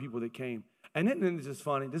kind of the people that came. And then it's just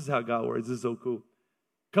funny. This is how God works. This is so cool.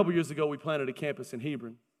 A couple years ago, we planted a campus in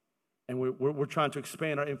Hebron. And we're trying to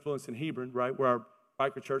expand our influence in Hebron, right, where our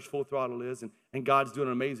biker church, Full Throttle, is. And God's doing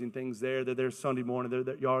amazing things there. They're there Sunday morning.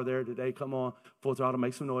 Y'all are there today. Come on, Full Throttle,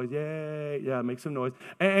 make some noise. Yay. Yeah, make some noise.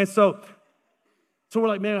 And so we're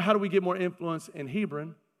like, man, how do we get more influence in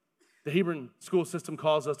Hebron? The Hebron school system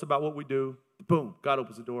calls us about what we do. Boom, God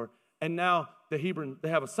opens the door. And now the Hebron, they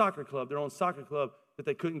have a soccer club, their own soccer club that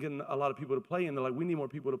they couldn't get a lot of people to play in. They're like, we need more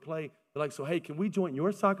people to play. They're like, so hey, can we join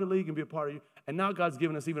your soccer league and be a part of you? And now God's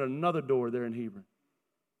given us even another door there in Hebron.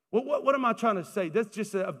 What am I trying to say? That's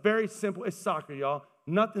just a very simple, it's soccer, y'all.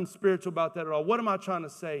 Nothing spiritual about that at all. What am I trying to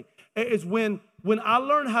say? Is when I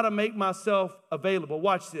learn how to make myself available,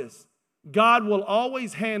 watch this, God will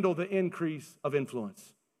always handle the increase of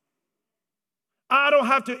influence. I don't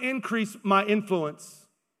have to increase my influence.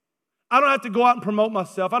 I don't have to go out and promote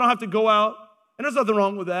myself. I don't have to go out, and there's nothing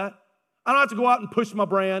wrong with that. I don't have to go out and push my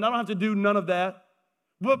brand. I don't have to do none of that.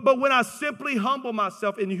 But when I simply humble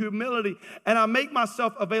myself in humility and I make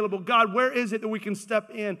myself available, God, where is it that we can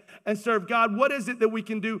step in and serve? God, what is it that we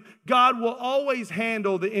can do? God will always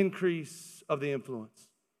handle the increase of the influence.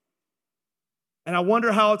 And I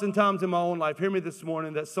wonder how oftentimes in my own life, hear me this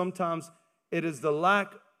morning, that sometimes it is the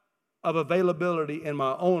lack of availability in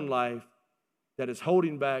my own life that is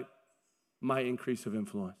holding back my increase of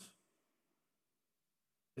influence.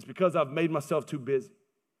 It's because I've made myself too busy.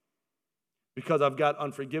 Because I've got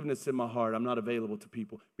unforgiveness in my heart, I'm not available to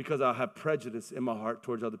people. Because I have prejudice in my heart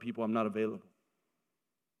towards other people, I'm not available.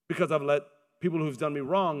 Because I've let people who've done me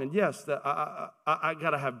wrong, and yes, that I got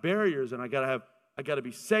to have barriers, and I got to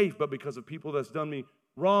be safe, but because of people that's done me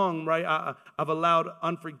wrong, right, I've allowed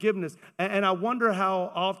unforgiveness. And I wonder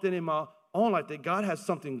how often in my own life that God has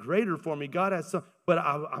something greater for me. God has some, but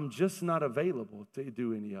I'm just not available to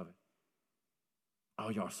do any of it. Oh,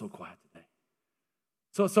 y'all are so quiet today.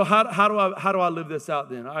 So how do I live this out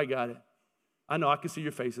then? I got it. I know, I can see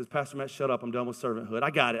your faces. Pastor Matt, shut up. I'm done with servanthood. I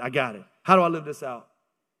got it. How do I live this out?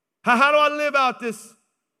 How do I live out this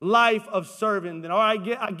life of serving? Then, all right,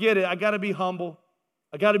 I get it. I got to be humble.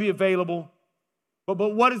 I got to be available.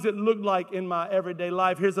 But what does it look like in my everyday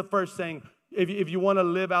life? Here's the first thing. If you want to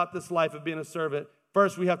live out this life of being a servant,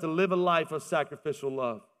 first we have to live a life of sacrificial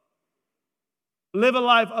love. Live a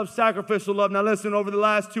life of sacrificial love. Now listen, over the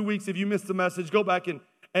last 2 weeks, if you missed the message, go back and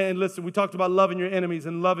listen. We talked about loving your enemies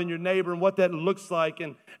and loving your neighbor and what that looks like.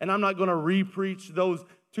 And I'm not going to re-preach those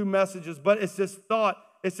 2 messages, but it's this thought,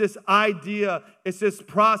 it's this idea, it's this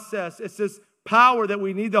process, it's this power that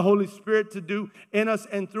we need the Holy Spirit to do in us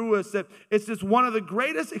and through us. That it's just one of the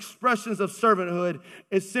greatest expressions of servanthood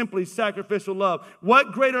is simply sacrificial love.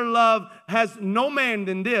 What greater love has no man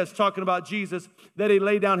than this, talking about Jesus, that he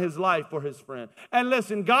laid down his life for his friend. And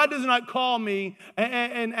listen, God does not call me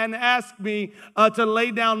and ask me to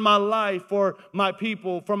lay down my life for my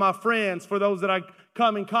people, for my friends, for those that I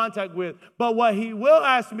come in contact with. But what he will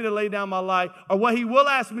ask me to lay down my life, or what he will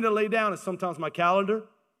ask me to lay down, is sometimes my calendar.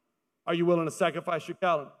 Are you willing to sacrifice your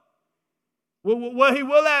calendar? What he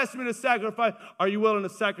will ask me to sacrifice, are you willing to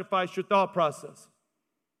sacrifice your thought process?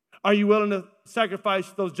 Are you willing to sacrifice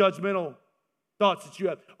those judgmental thoughts that you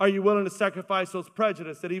have? Are you willing to sacrifice those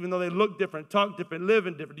prejudices that even though they look different, talk different, live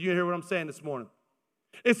in different? Do you hear what I'm saying this morning?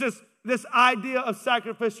 It's this idea of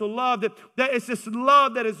sacrificial love, that it's this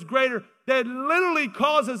love that is greater, that literally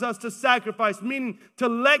causes us to sacrifice, meaning to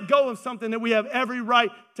let go of something that we have every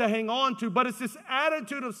right to hang on to. But it's this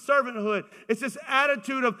attitude of servanthood. It's this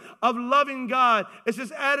attitude of loving God. It's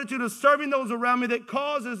this attitude of serving those around me that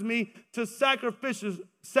causes me to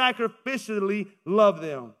sacrificially love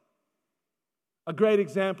them. A great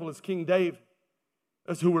example is King David.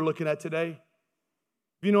 That's who we're looking at today.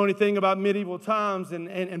 If you know anything about medieval times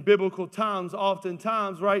and biblical times,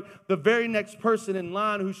 oftentimes, right, the very next person in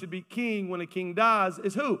line who should be king when a king dies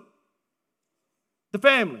is who? The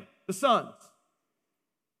family, the sons.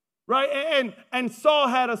 Right? And Saul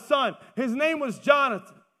had a son. His name was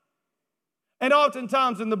Jonathan. And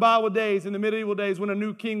oftentimes in the Bible days, in the medieval days, when a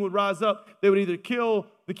new king would rise up, they would either kill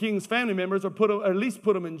the king's family members or at least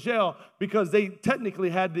put them in jail, because they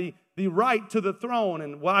technically had the right to the throne.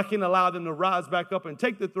 And I can allow them to rise back up and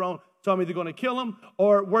take the throne. So I'm either going to kill them,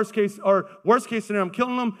 or worst case scenario, I'm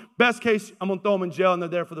killing them. Best case, I'm going to throw them in jail and they're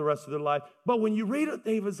there for the rest of their life. But when you read of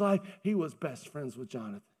David's life, he was best friends with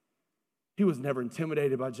Jonathan. He was never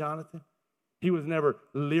intimidated by Jonathan. He was never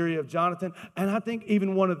leery of Jonathan. And I think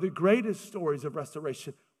even one of the greatest stories of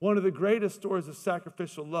restoration, one of the greatest stories of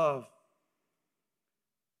sacrificial love,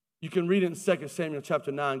 you can read it in 2 Samuel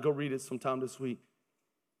chapter 9. Go read it sometime this week.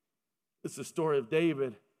 It's the story of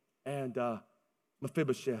David and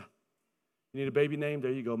Mephibosheth. You need a baby name?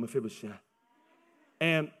 There you go, Mephibosheth.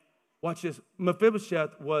 And watch this.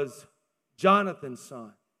 Mephibosheth was Jonathan's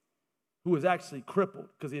son, who was actually crippled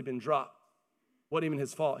because he had been dropped. Wasn't even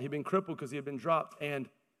his fault. He'd been crippled because he had been dropped. And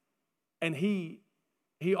he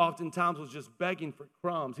oftentimes was just begging for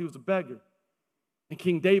crumbs. He was a beggar. And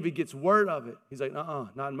King David gets word of it. He's like,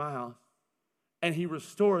 not in my house. And he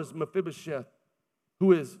restores Mephibosheth,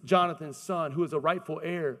 who is Jonathan's son, who is a rightful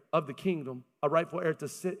heir of the kingdom, a rightful heir to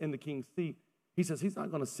sit in the king's seat. He says he's not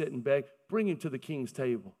going to sit and beg. Bring him to the king's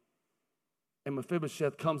table. And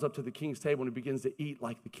Mephibosheth comes up to the king's table and he begins to eat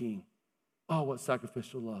like the king. Oh, what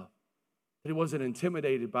sacrificial love. He wasn't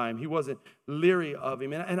intimidated by him. He wasn't leery of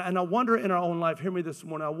him. And I wonder in our own life, hear me this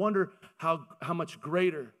morning, I wonder how much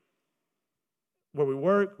greater, where we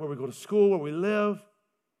work, where we go to school, where we live,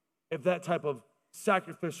 if that type of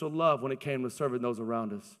sacrificial love, when it came to serving those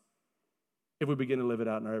around us, if we begin to live it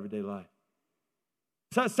out in our everyday life.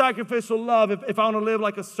 Sacrificial love, if I want to live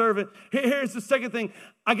like a servant. Here's the second thing.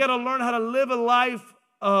 I got to learn how to live a life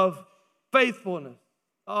of faithfulness.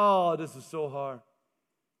 Oh, this is so hard.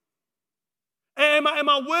 Am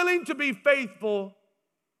I willing to be faithful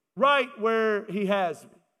right where he has me?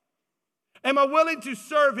 Am I willing to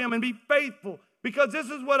serve him and be faithful? Because this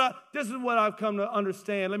is what I've come to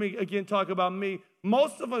understand. Let me again talk about me.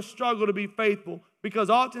 Most of us struggle to be faithful because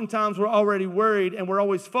oftentimes we're already worried and we're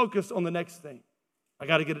always focused on the next thing. I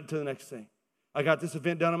got to get it to the next thing. I got this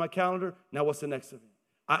event done on my calendar. Now what's the next event?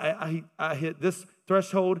 I hit this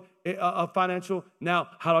threshold of financial. Now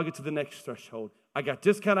how do I get to the next threshold? I got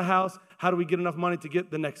this kind of house. How do we get enough money to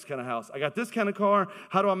get the next kind of house? I got this kind of car.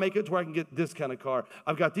 How do I make it to where I can get this kind of car?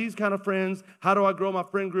 I've got these kind of friends. How do I grow my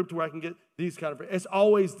friend group to where I can get these kind of friends? It's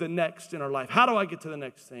always the next in our life. How do I get to the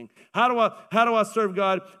next thing? How do I serve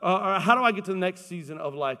God? Or how do I get to the next season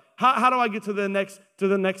of life? How do I get to the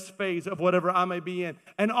next phase of whatever I may be in?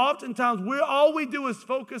 And oftentimes, all we do is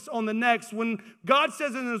focus on the next. When God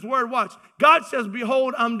says in His Word, watch, God says,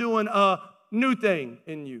 behold, I'm doing a new thing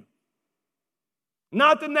in you.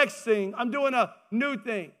 Not the next thing. I'm doing a new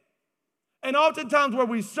thing. And oftentimes where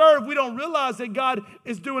we serve, we don't realize that God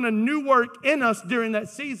is doing a new work in us during that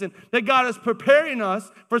season, that God is preparing us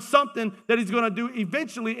for something that He's going to do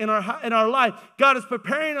eventually in our life. God is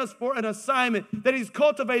preparing us for an assignment, that He's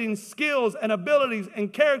cultivating skills and abilities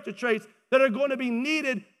and character traits that are going to be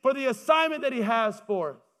needed for the assignment that He has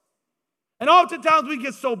for us. And oftentimes we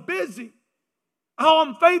get so busy. Oh,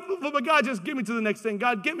 I'm faithful, but God, just get me to the next thing.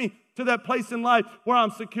 God, get me to that place in life where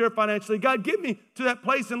I'm secure financially. God, get me to that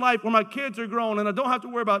place in life where my kids are grown and I don't have to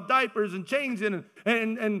worry about diapers and changing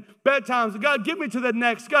and bedtimes. God, get me to that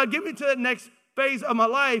next. God, get me to that next phase of my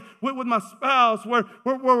life with my spouse where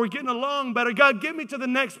we're getting along better. God, get me to the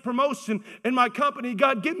next promotion in my company.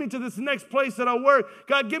 God, get me to this next place that I work.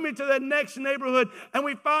 God, get me to that next neighborhood. And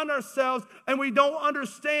we find ourselves and we don't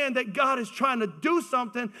understand that God is trying to do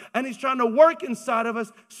something and He's trying to work inside of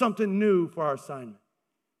us something new for our assignment.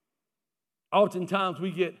 Oftentimes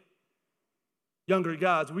we get younger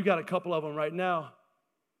guys. We got a couple of them right now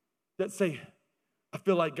that say, I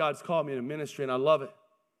feel like God's called me to ministry and I love it.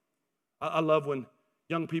 I love when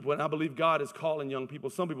young people, and I believe God is calling young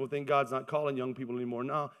people. Some people think God's not calling young people anymore.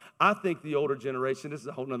 No, I think the older generation, this is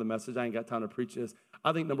a whole nother message. I ain't got time to preach this.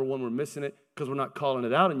 I think, number one, we're missing it because we're not calling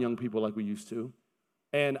it out in young people like we used to.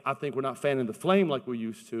 And I think we're not fanning the flame like we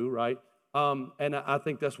used to, right? And I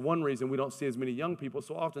think that's one reason we don't see as many young people.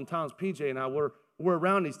 So oftentimes, PJ and I, we're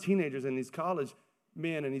around these teenagers and these college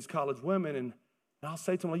men and these college women, and I'll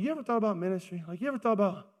say to them, like, you ever thought about ministry? Like, you ever thought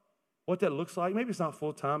about what that looks like? Maybe it's not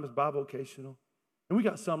full-time, it's bivocational. And we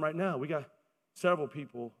got some right now. We got several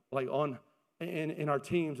people like in our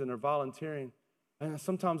teams, and they're volunteering. And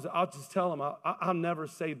sometimes I'll just tell them, I'll never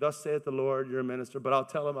say, thus saith the Lord, you're a minister, but I'll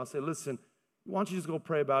tell them, I'll say, listen, why don't you just go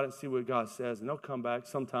pray about it and see what God says? And they'll come back.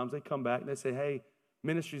 Sometimes they come back and they say, hey,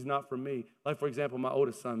 ministry's not for me. Like, for example, my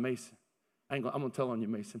oldest son, Mason. I'm going to tell on you,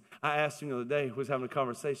 Mason. I asked him the other day, we was having a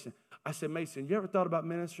conversation. I said, Mason, you ever thought about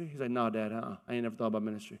ministry? He's like, no, Dad, I ain't never thought about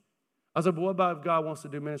ministry. I said, but what about if God wants to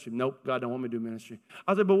do ministry? Nope, God don't want me to do ministry.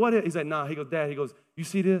 I said, but what if? He's like, nah. He goes, Dad, he goes, you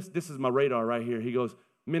see this? This is my radar right here. He goes,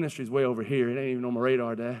 ministry's way over here. It ain't even on my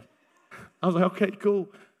radar, Dad. I was like, okay, cool.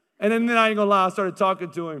 And then I ain't going to lie, I started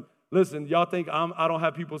talking to him. Listen, y'all think I don't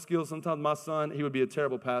have people skills. Sometimes my son, he would be a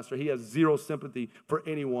terrible pastor. He has zero sympathy for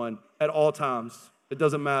anyone at all times. It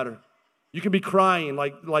doesn't matter. You can be crying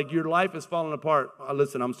like your life is falling apart.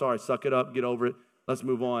 Listen, I'm sorry. Suck it up. Get over it. Let's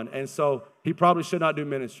move on. And so he probably should not do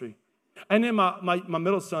ministry. And then my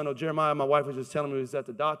middle son, Jeremiah, my wife was just telling me he was at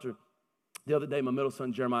the doctor the other day. My middle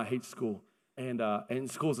son, Jeremiah, hates school. And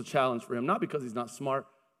school's a challenge for him, not because he's not smart,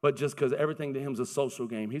 but just because everything to him is a social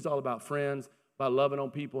game. He's all about friends, about loving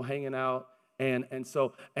on people, hanging out. And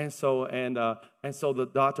so the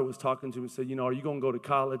doctor was talking to him and said, are you going to go to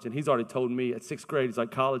college? And he's already told me at 6th grade, he's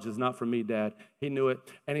like, college is not for me, Dad. He knew it.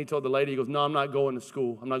 And he told the lady, he goes, no, I'm not going to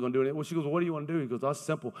school. I'm not going to do it. Well, she goes, what do you want to do? He goes, that's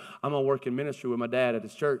simple. I'm going to work in ministry with my dad at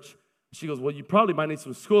his church. She goes, well, you probably might need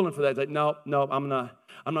some schooling for that. He's like, no, I'm not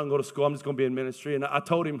going to go to school. I'm just going to be in ministry. And I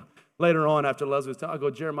told him later on after Leslie was telling, I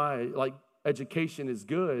go, Jeremiah, like, education is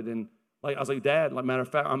good. And like, I was like, Dad, like, matter of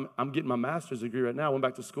fact, I'm getting my master's degree right now. I went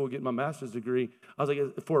back to school getting my master's degree. I was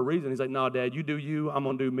like, for a reason. He's like, no, Dad, you do you. I'm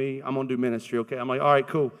going to do me. I'm going to do ministry, okay? I'm like, all right,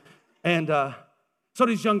 cool. And so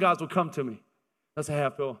these young guys will come to me. I say, hey, I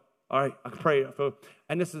feel, all right, I can pray. I feel.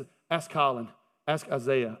 And this is, ask Colin. Ask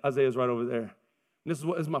Isaiah. Isaiah's right over there. And this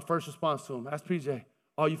is my first response to him. Ask PJ,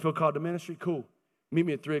 oh, you feel called to ministry? Cool. Meet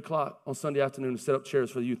me at 3 o'clock on Sunday afternoon to set up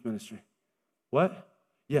chairs for the youth ministry. What?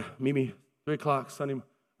 Yeah, meet me 3 o'clock Sunday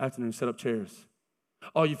afternoon, set up chairs.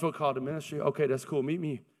 Oh, you feel called to ministry? Okay, that's cool. Meet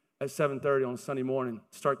me at 7:30 on a Sunday morning.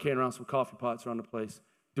 Start carrying around some coffee pots around the place,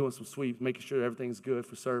 doing some sweeps, making sure everything's good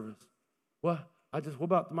for service. What? What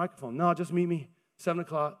about the microphone? No, just meet me 7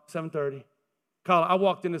 o'clock, 7:30. Colin, I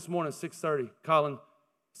walked in this morning, 6:30. Colin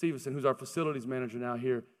Stevenson, who's our facilities manager now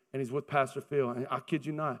here, and he's with Pastor Phil. And I kid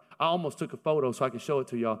you not, I almost took a photo so I could show it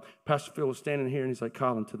to y'all. Pastor Phil was standing here, and he's like,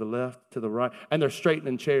 Colin, to the left, to the right. And they're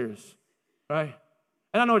straightening chairs, right?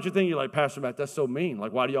 And I know what you're thinking. You're like, Pastor Matt, that's so mean.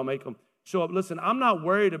 Like, why do y'all make them show up. Listen, I'm not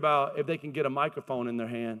worried about if they can get a microphone in their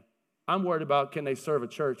hand. I'm worried about can they serve a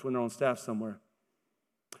church when they're on staff somewhere.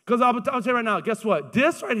 Because I'll tell you right now, guess what?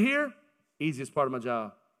 This right here, easiest part of my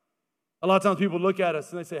job. A lot of times people look at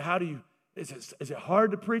us and they say, is it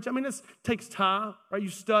hard to preach? I mean, this takes time, right? You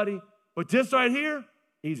study. But this right here,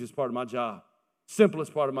 easiest part of my job.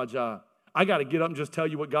 Simplest part of my job. I got to get up and just tell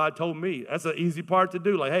you what God told me. That's an easy part to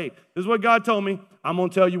do. Like, hey, this is what God told me. I'm going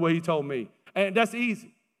to tell you what he told me. And that's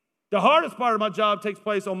easy. The hardest part of my job takes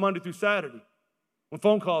place on Monday through Saturday when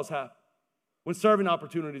phone calls happen, when serving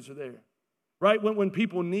opportunities are there, right? When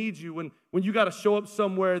people need you, when you got to show up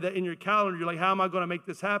somewhere that in your calendar, you're like, how am I going to make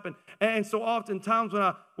this happen? And so oftentimes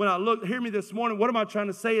when I look, hear me this morning, what am I trying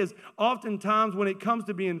to say is oftentimes when it comes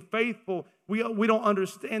to being faithful, we don't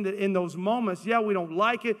understand that in those moments. Yeah, we don't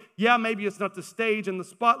like it. Yeah, maybe it's not the stage and the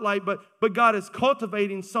spotlight, but God is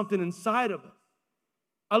cultivating something inside of us.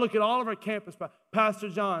 I look at all of our campus, Pastor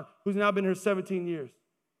John, who's now been here 17 years.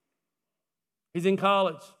 He's in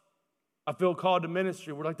college. I feel called to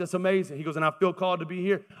ministry. We're like, that's amazing. He goes, and I feel called to be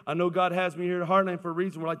here. I know God has me here at Heartland for a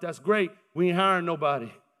reason. We're like, that's great. We ain't hiring nobody.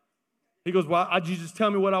 He goes, well, you just tell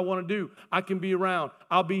me what I want to do. I can be around.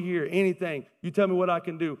 I'll be here. Anything. You tell me what I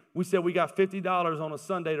can do. We said we got $50 on a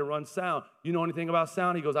Sunday to run sound. You know anything about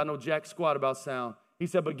sound? He goes, I know jack squat about sound. He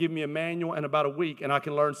said, but give me a manual and about a week, and I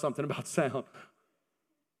can learn something about sound.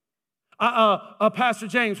 Pastor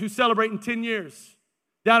James, who's celebrating 10 years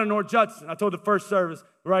down in North Judson. I told the first service,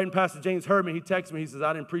 right, and Pastor James heard me. He texted me. He says,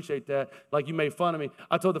 I didn't appreciate that. Like you made fun of me.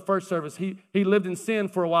 I told the first service, he lived in sin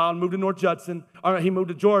for a while and moved to North Judson. Or he moved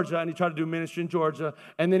to Georgia, and he tried to do ministry in Georgia.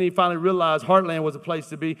 And then he finally realized Heartland was a place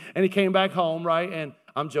to be. And he came back home, right? And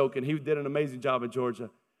I'm joking. He did an amazing job in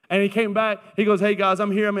Georgia. And he came back. He goes, hey, guys,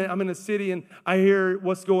 I'm here. I'm in the city, and I hear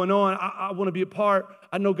what's going on. I want to be a part.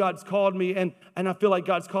 I know God's called me, and I feel like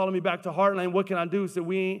God's calling me back to Heartland. What can I do? So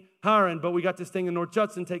we ain't hiring, but we got this thing in North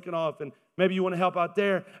Judson taking off, and maybe you want to help out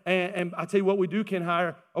there. And I tell you what we can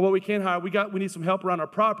hire. We need some help around our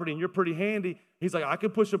property, and you're pretty handy. He's like, I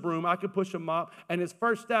could push a broom. I could push a mop. And his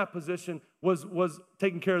first staff position was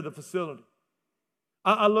taking care of the facility.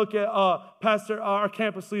 I look at our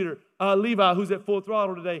campus leader, Levi, who's at Full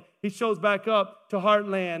Throttle today. He shows back up to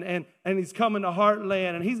Heartland, and he's coming to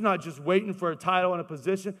Heartland, and he's not just waiting for a title and a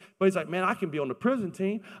position, but he's like, man, I can be on the prison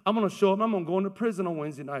team. I'm going to show up. I'm going to go into prison on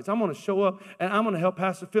Wednesday nights. I'm going to show up, and I'm going to help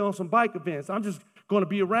Pastor Phil on some bike events. I'm just going to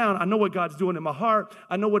be around. I know what God's doing in my heart.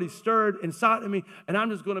 I know what he's stirred inside of me, and I'm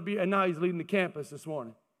just going to be, and now he's leading the campus this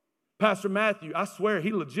morning. Pastor Matthew, I swear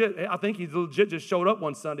I think he legit just showed up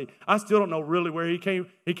one Sunday. I still don't know really where he came.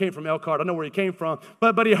 He came from Elkhart. I know where he came from.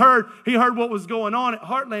 But he heard what was going on at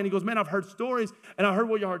Heartland. He goes, man, I've heard stories, and I heard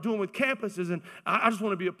what y'all are doing with campuses, and I just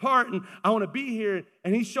want to be a part, and I want to be here.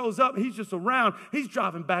 And he shows up. He's just around. He's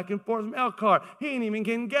driving back and forth from Elkhart. He ain't even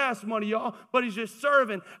getting gas money, y'all, but he's just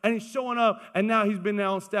serving, and he's showing up, and now he's been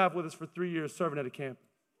now on staff with us for 3 years serving at a campus.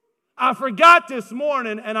 I forgot this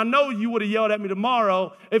morning, and I know you would have yelled at me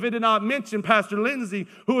tomorrow if it did not mention Pastor Lindsay,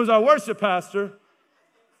 who is our worship pastor.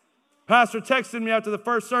 Pastor texted me after the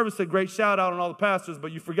first service, said, great shout out on all the pastors,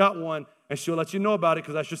 but you forgot one, and she'll let you know about it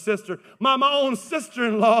because that's your sister. My own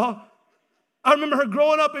sister-in-law. I remember her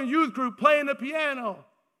growing up in youth group playing the piano.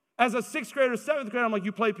 As a 6th grader, 7th grader, I'm like,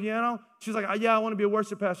 you play piano? She's like, yeah, I want to be a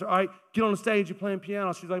worship pastor. All right, get on the stage, you're playing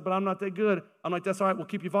piano. She's like, but I'm not that good. I'm like, that's all right, we'll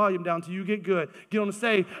keep your volume down until you get good. Get on the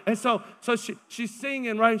stage. And so she's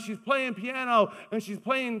singing, right? She's playing piano, and she's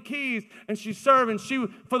playing keys, and she's serving.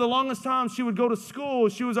 For the longest time, she would go to school.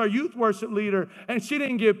 She was our youth worship leader, and she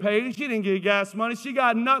didn't get paid. She didn't get gas money. She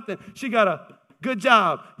got nothing. She got a good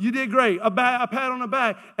job. You did great. A pat on the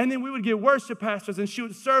back. And then we would get worship pastors, and she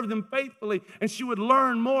would serve them faithfully, and she would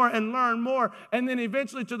learn more and learn more. And then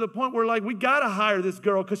eventually to the point where, like, we got to hire this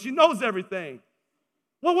girl because she knows everything.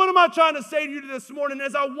 Well, what am I trying to say to you this morning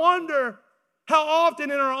is I wonder how often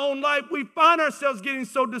in our own life we find ourselves getting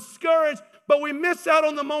so discouraged, but we miss out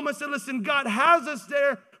on the moments that, listen, God has us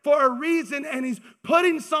there for a reason, and he's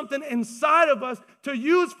putting something inside of us to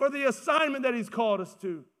use for the assignment that he's called us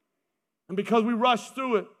to. And because we rush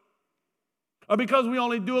through it, or because we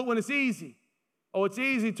only do it when it's easy. Oh, it's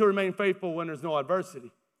easy to remain faithful when there's no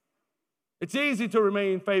adversity. It's easy to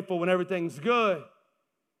remain faithful when everything's good.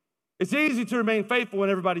 It's easy to remain faithful when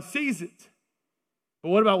everybody sees it. But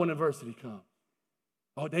what about when adversity comes?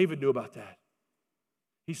 Oh, David knew about that.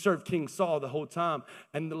 He served King Saul the whole time,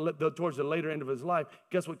 and towards the later end of his life,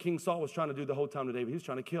 guess what King Saul was trying to do the whole time to David? He was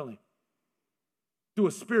trying to kill him. Threw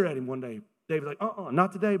a spear at him one day. David's like,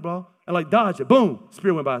 not today, bro. And like, dodge it. Boom.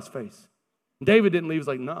 Spear went by his face. David didn't leave. He was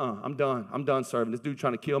like, nuh-uh, I'm done. I'm done serving. This dude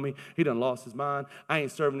trying to kill me. He done lost his mind. I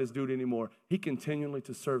ain't serving this dude anymore. He continually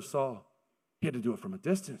to serve Saul. He had to do it from a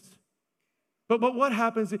distance. But what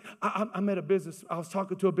happens, I met I was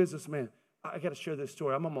talking to a businessman. I got to share this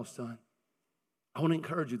story. I'm almost done. I want to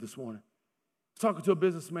encourage you this morning. I was talking to a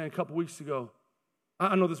businessman a couple weeks ago.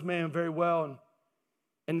 I know this man very well,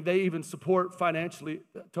 and they even support financially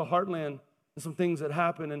to Heartland and some things that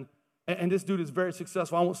happen. And this dude is very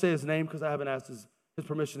successful. I won't say his name because I haven't asked his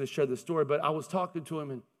permission to share this story, but I was talking to him,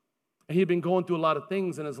 and he had been going through a lot of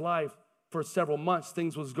things in his life for several months.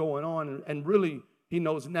 Things was going on, and really, he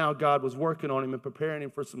knows now God was working on him and preparing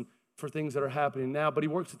him for things that are happening now. But he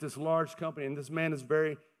works at this large company, and this man is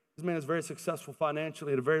very successful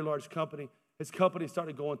financially at a very large company. His company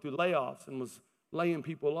started going through layoffs and was laying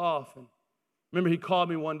people off. And remember, he called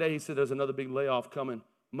me one day. He said, there's another big layoff coming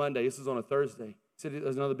Monday. This is on a Thursday. He said,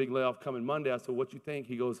 there's another big layoff coming Monday. I said, what you think?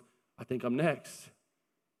 He goes, I think I'm next.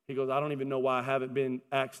 He goes, I don't even know why I haven't been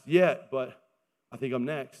asked yet, but I think I'm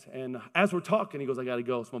next. And as we're talking, he goes, I got to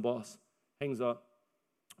go. It's my boss. Hangs up,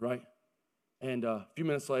 right? And a few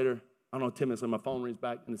minutes later, I don't know, 10 minutes later, my phone rings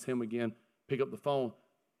back, and it's him again. Pick up the phone.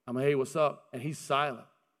 I'm like, hey, what's up? And he's silent.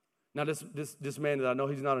 Now, this man that I know,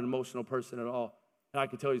 he's not an emotional person at all. And I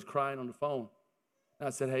could tell he's crying on the phone. And I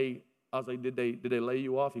said, hey, I was like, did they lay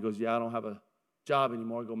you off? He goes, yeah, I don't have a job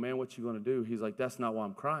anymore. I go, man, what you going to do? He's like, that's not why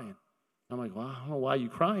I'm crying. I'm like, well, I don't know why you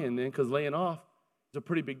crying then, because laying off is a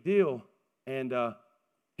pretty big deal. And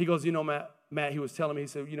he goes, you know, Matt, he was telling me, he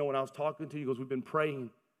said, you know, when I was talking to you, he goes, we've been praying,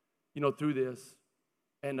 you know, through this.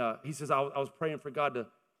 And he says, I was praying for God to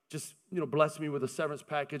just, you know, bless me with a severance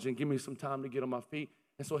package and give me some time to get on my feet.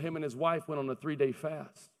 And so him and his wife went on a 3-day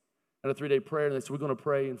fast and a 3-day prayer. And they said, we're going to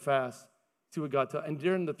pray and fast, see what God tells. And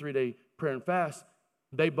during the 3-day prayer and fast,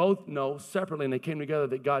 they both know separately, and they came together,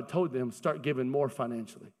 that God told them, start giving more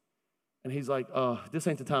financially. And he's like, this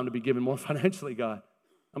ain't the time to be giving more financially, God.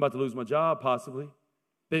 I'm about to lose my job, possibly.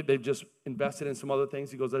 They've just invested in some other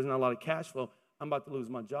things. He goes, there's not a lot of cash flow. I'm about to lose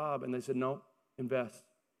my job. And they said, no, invest.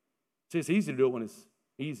 See, it's easy to do it when it's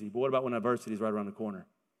easy, but what about when adversity is right around the corner?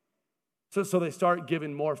 So they start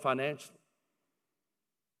giving more financially.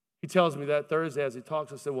 He tells me that Thursday as he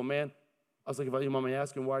talks, I said, well, man, I was like, if you mind me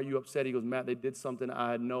asking, why are you upset? He goes, Matt, they did something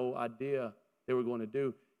I had no idea they were going to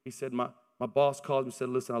do. He said, my boss called me and said,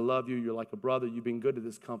 listen, I love you. You're like a brother. You've been good to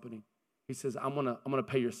this company. He says, I'm gonna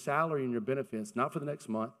pay your salary and your benefits, not for the next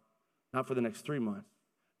month, not for the next 3 months,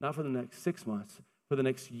 not for the next 6 months, for the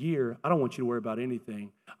next year. I don't want you to worry about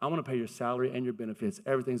anything. I want to pay your salary and your benefits.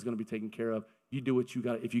 Everything's going to be taken care of. You do what you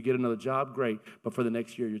got. If you get another job, great. But for the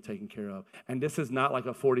next year, you're taken care of. And this is not like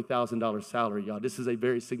a $40,000 salary, y'all. This is a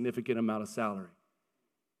very significant amount of salary.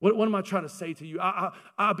 What am I trying to say to you?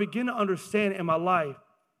 I begin to understand in my life,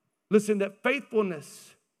 listen, that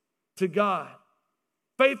faithfulness to God,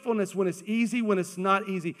 faithfulness when it's easy, when it's not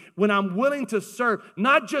easy, when I'm willing to serve,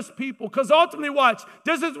 not just people, because ultimately, watch,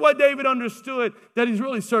 this is what David understood, that he's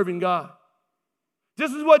really serving God.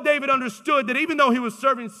 This is what David understood, that even though he was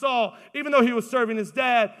serving Saul, even though he was serving his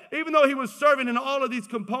dad, even though he was serving in all of these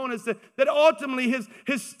components, that ultimately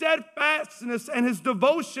his steadfastness and his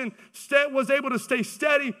devotion was able to stay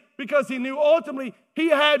steady because he knew ultimately he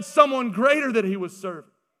had someone greater that he was serving.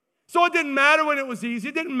 So it didn't matter when it was easy.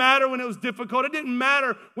 It didn't matter when it was difficult. It didn't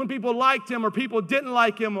matter when people liked him or people didn't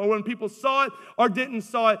like him, or when people saw it or didn't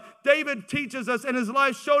saw it. David teaches us, and his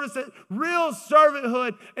life showed us, that real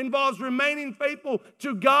servanthood involves remaining faithful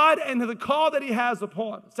to God and to the call that he has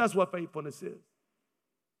upon us. That's what faithfulness is.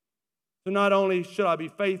 So not only should I be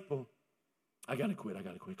faithful, I got to quit.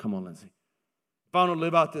 Come on, Lindsay. If I want to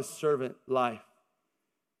live out this servant life,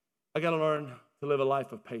 I got to learn to live a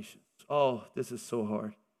life of patience. Oh, this is so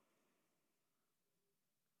hard.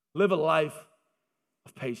 Live a life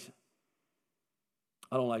of patience.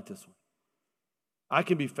 I don't like this one. I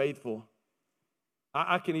can be faithful.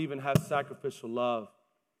 I can even have sacrificial love.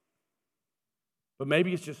 But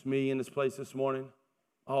maybe it's just me in this place this morning.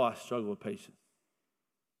 Oh, I struggle with patience.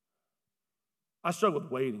 I struggle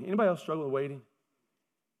with waiting. Anybody else struggle with waiting?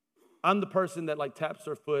 I'm the person that taps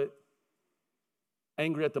their foot,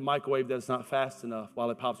 angry at the microwave that it's not fast enough while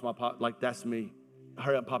it pops my pop. That's me.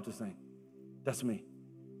 Hurry up, pop this thing. That's me.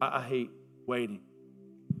 I hate waiting.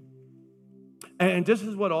 And this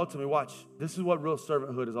is what ultimately, watch, this is what real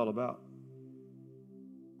servanthood is all about.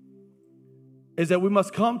 Is that we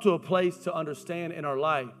must come to a place to understand in our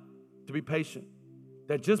life, to be patient,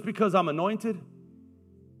 that just because I'm anointed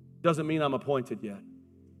doesn't mean I'm appointed yet.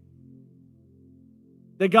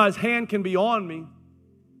 That God's hand can be on me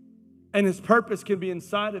and his purpose can be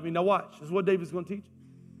inside of me. Now watch, this is what David's going to teach.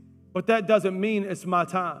 But that doesn't mean it's my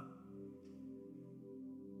time.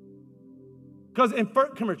 Because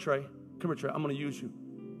come here, Trey. I'm going to use you.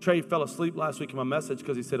 Trey fell asleep last week in my message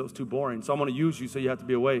because he said it was too boring. So I'm going to use you so you have to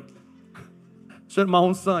be awake. Shut my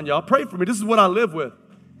own son, y'all. Pray for me. This is what I live with.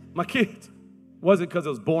 My kids. Wasn't because it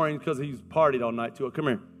was boring, because he partied all night too. Come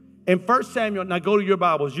here. In 1 Samuel, now go to your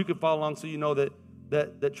Bibles. You can follow along so you know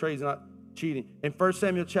that Trey's not cheating. In 1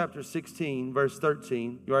 Samuel chapter 16, verse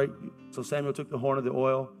 13, right? So Samuel took the horn of the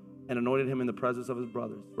oil and anointed him in the presence of his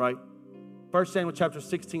brothers, right? 1 Samuel chapter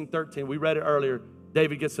 16, 13, we read it earlier.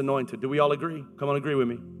 David gets anointed. Do we all agree? Come on, agree with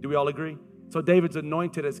me. Do we all agree? So David's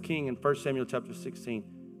anointed as king in 1 Samuel chapter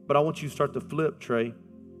 16. But I want you to start to flip, Trey,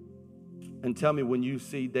 and tell me when you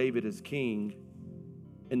see David as king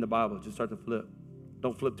in the Bible. Just start to flip.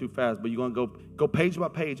 Don't flip too fast, but you're going to go page by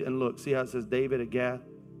page and look. See how it says David at Gath?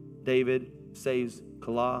 David saves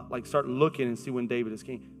Keilah. Like start looking and see when David is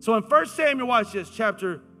king. So in 1 Samuel, watch this,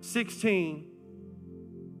 chapter 16,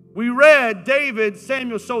 we read David,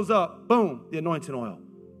 Samuel shows up. Boom, the anointing oil.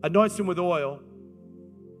 Anoints him with oil.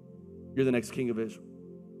 You're the next king of Israel.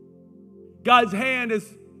 God's hand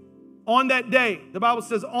is on that day. The Bible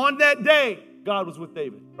says on that day, God was with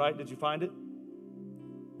David, right? Did you find it?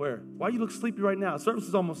 Where? Why you look sleepy right now? Service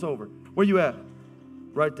is almost over. Where you at?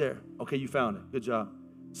 Right there. Okay, you found it. Good job.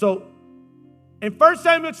 So, in 1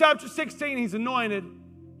 Samuel chapter 16, he's anointed.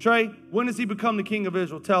 Trey, when does he become the king of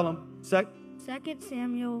Israel? Tell him. 2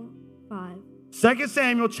 Samuel 5. 2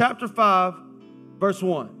 Samuel chapter 5, verse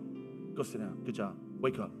 1. Go sit down. Good job.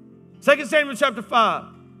 Wake up. 2 Samuel chapter 5.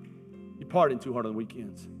 You're partying too hard on the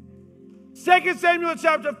weekends. 2 Samuel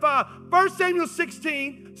chapter 5. 1 Samuel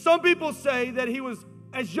 16, some people say that he was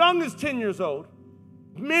as young as 10 years old.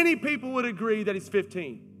 Many people would agree that he's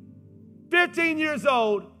 15. 15 years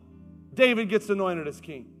old, David gets anointed as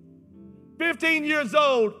king. 15 years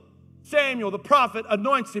old, Samuel, the prophet,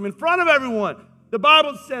 anoints him in front of everyone. The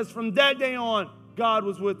Bible says from that day on, God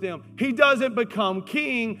was with him. He doesn't become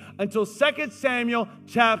king until 2 Samuel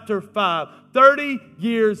chapter 5. 30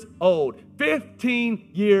 years old. 15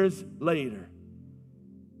 years later.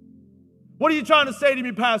 What are you trying to say to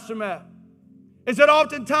me, Pastor Matt? Is that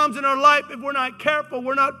oftentimes in our life, if we're not careful,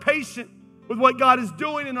 we're not patient with what God is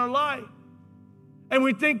doing in our life. And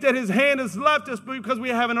we think that his hand has left us because we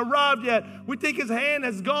haven't arrived yet. We think his hand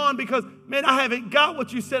has gone because, man, I haven't got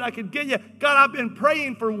what you said I could get yet. God, I've been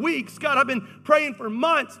praying for weeks. God, I've been praying for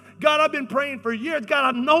months. God, I've been praying for years.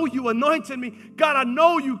 God, I know you anointed me. God, I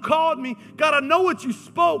know you called me. God, I know what you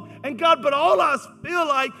spoke. And God, but all I feel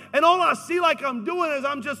like and all I see like I'm doing is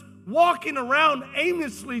I'm just walking around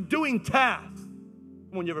aimlessly doing tasks.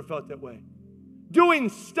 When you ever felt that way? Doing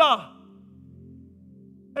stuff.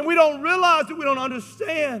 And we don't realize it. We don't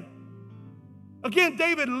understand. Again,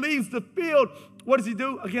 David leaves the field. What does he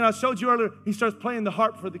do? Again, I showed you earlier. He starts playing the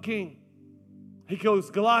harp for the king. He kills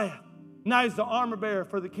Goliath. Now he's the armor bearer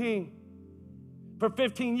for the king. For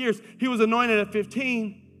 15 years. He was anointed at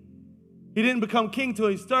 15. He didn't become king till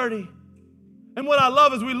he's 30. And what I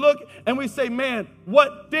love is we look and we say, man,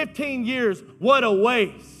 what 15 years? What a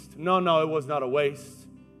waste. No, it was not a waste.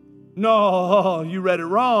 No, you read it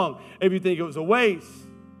wrong if you think it was a waste.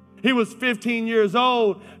 He was 15 years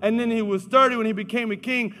old, and then he was 30 when he became a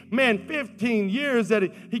king. Man, 15 years that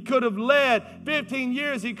he could have led. 15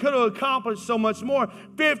 years he could have accomplished so much more.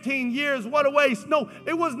 15 years, what a waste. No,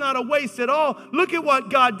 it was not a waste at all. Look at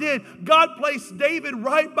what God did. God placed David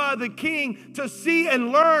right by the king to see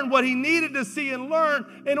and learn what he needed to see and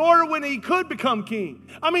learn in order when he could become king.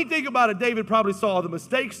 I mean, think about it. David probably saw all the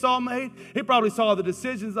mistakes Saul made. He probably saw the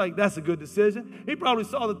decisions like, that's a good decision. He probably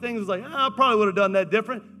saw the things like, I probably would have done that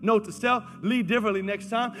different. Note to self, lead differently next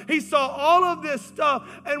time. He saw all of this stuff,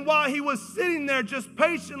 and while he was sitting there just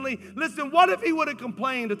patiently, listen, what if he would have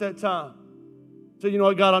complained at that time? So, you know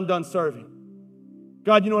what, God, I'm done serving.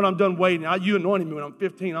 God, you know what, I'm done waiting. You anointed me when I'm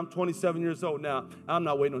 15. I'm 27 years old now. I'm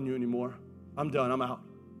not waiting on you anymore. I'm done. I'm out.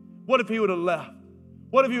 What if he would have left?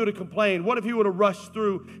 What if he would have complained? What if he would have rushed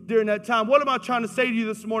through during that time? What am I trying to say to you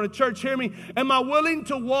this morning? Church, hear me. Am I willing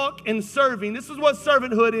to walk in serving? This is what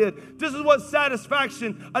servanthood is. This is what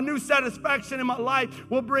satisfaction, a new satisfaction in my life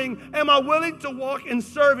will bring. Am I willing to walk in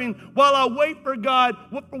serving while I wait for God,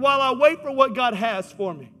 while I wait for what God has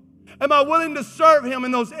for me? Am I willing to serve him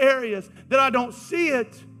in those areas that I don't see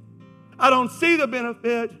it? I don't see the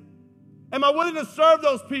benefit. Am I willing to serve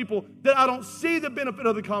those people that I don't see the benefit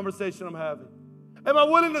of the conversation I'm having? Am I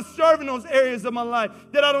willing to serve in those areas of my life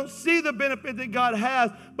that I don't see the benefit that God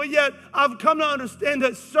has? But yet, I've come to understand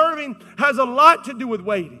that serving has a lot to do with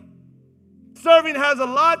waiting. Serving has a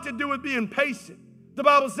lot to do with being patient. The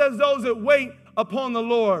Bible says those that wait upon the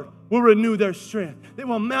Lord will renew their strength. They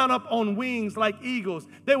will mount up on wings like eagles.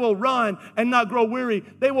 They will run and not grow weary.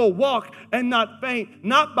 They will walk and not faint,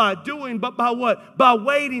 not by doing, but by what? By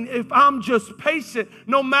waiting. If I'm just patient,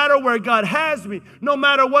 no matter where God has me, no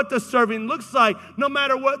matter what the serving looks like, no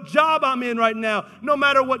matter what job I'm in right now, no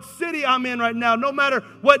matter what city I'm in right now, no matter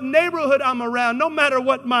what neighborhood I'm around, no matter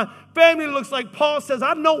what my family looks like, Paul says,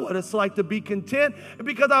 I know what it's like to be content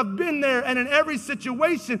because I've been there, and in every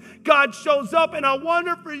situation, God shows up. And I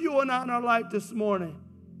wonder for you and I in our life this morning,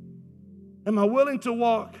 am I willing to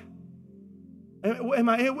walk? Am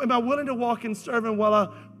I willing to walk in serving while I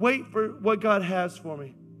wait for what God has for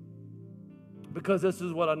me? Because this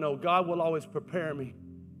is what I know. God will always prepare me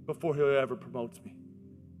before He ever promotes me.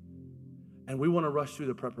 And we want to rush through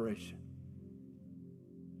the preparation.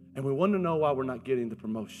 And we want to know why we're not getting the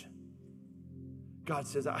promotion. God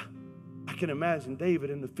says, I can imagine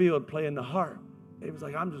David in the field playing the harp. David's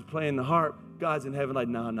like, I'm just playing the harp. God's in heaven like,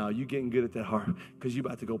 no, you getting good at that harp because you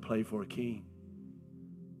about to go play for a king.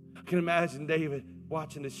 I can imagine David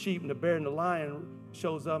watching the sheep and the bear and the lion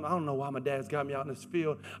shows up. I don't know why my dad's got me out in this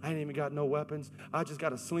field. I ain't even got no weapons. I just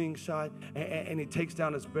got a slingshot. And he takes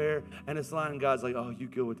down this bear and this lion. God's like, oh, you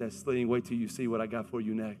good with that sling. Wait till you see what I got for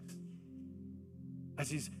you next. As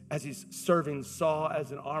he's serving Saul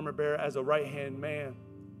as an armor bearer, as a right-hand man.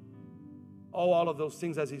 All of those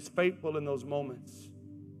things, as he's faithful in those moments.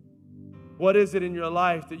 What is it in your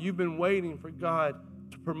life that you've been waiting for God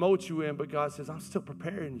to promote you in, but God says, I'm still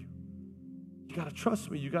preparing you. You got to trust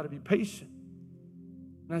me. You got to be patient.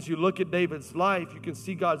 And as you look at David's life, you can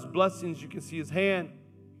see God's blessings. You can see His hand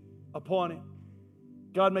upon him.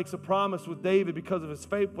 God makes a promise with David because of his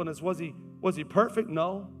faithfulness. Was he perfect?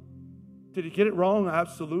 No. Did he get it wrong?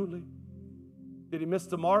 Absolutely. Did he miss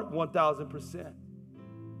the mark? 1,000%.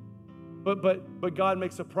 But God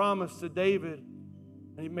makes a promise to David,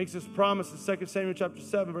 and He makes this promise in 2 Samuel chapter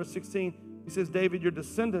 7, verse 16. He says, David, your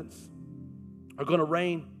descendants are going to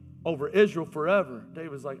reign over Israel forever.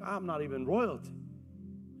 David's like, I'm not even royalty.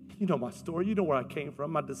 You know my story. You know where I came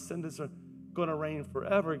from. My descendants are going to reign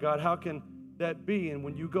forever. God, how can that be? And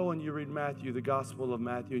when you go and you read Matthew, the Gospel of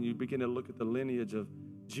Matthew, and you begin to look at the lineage of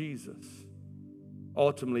Jesus,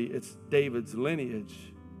 ultimately it's David's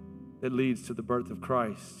lineage that leads to the birth of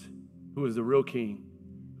Christ, who is the real king,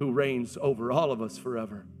 who reigns over all of us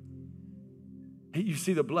forever. You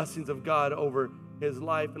see the blessings of God over his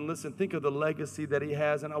life. And listen, think of the legacy that he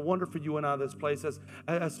has. And I wonder for you and I, this place,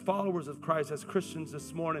 as followers of Christ, as Christians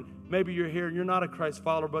this morning, maybe you're here and you're not a Christ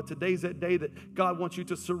follower, but today's that day that God wants you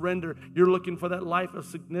to surrender. You're looking for that life of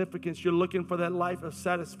significance. You're looking for that life of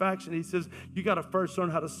satisfaction. He says, you got to first learn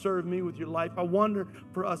how to serve me with your life. I wonder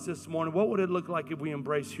for us this morning, what would it look like if we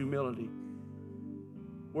embrace humility?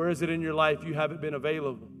 Where is it in your life you haven't been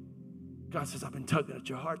available? God says, I've been tugging at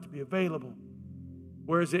your heart to be available.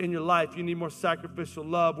 Where is it in your life you need more sacrificial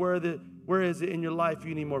love? Where is it in your life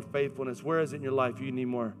you need more faithfulness? Where is it in your life you need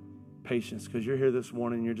more patience? Because you're here this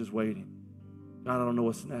morning and you're just waiting. God, I don't know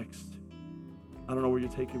what's next. I don't know where you're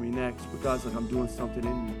taking me next, but God's like, I'm doing something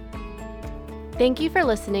in you. Thank you for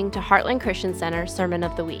listening to Heartland Christian Center Sermon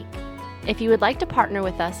of the Week. If you would like to partner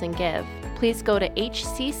with us and give, please go to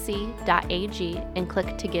hcc.ag and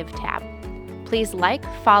click to Give tab. Please like,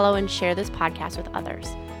 follow, and share this podcast with others.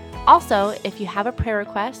 Also, if you have a prayer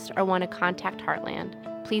request or want to contact Heartland,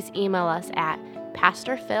 please email us at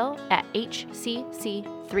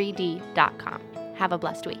pastorphil@hcc3d.com. Have a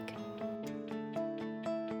blessed week.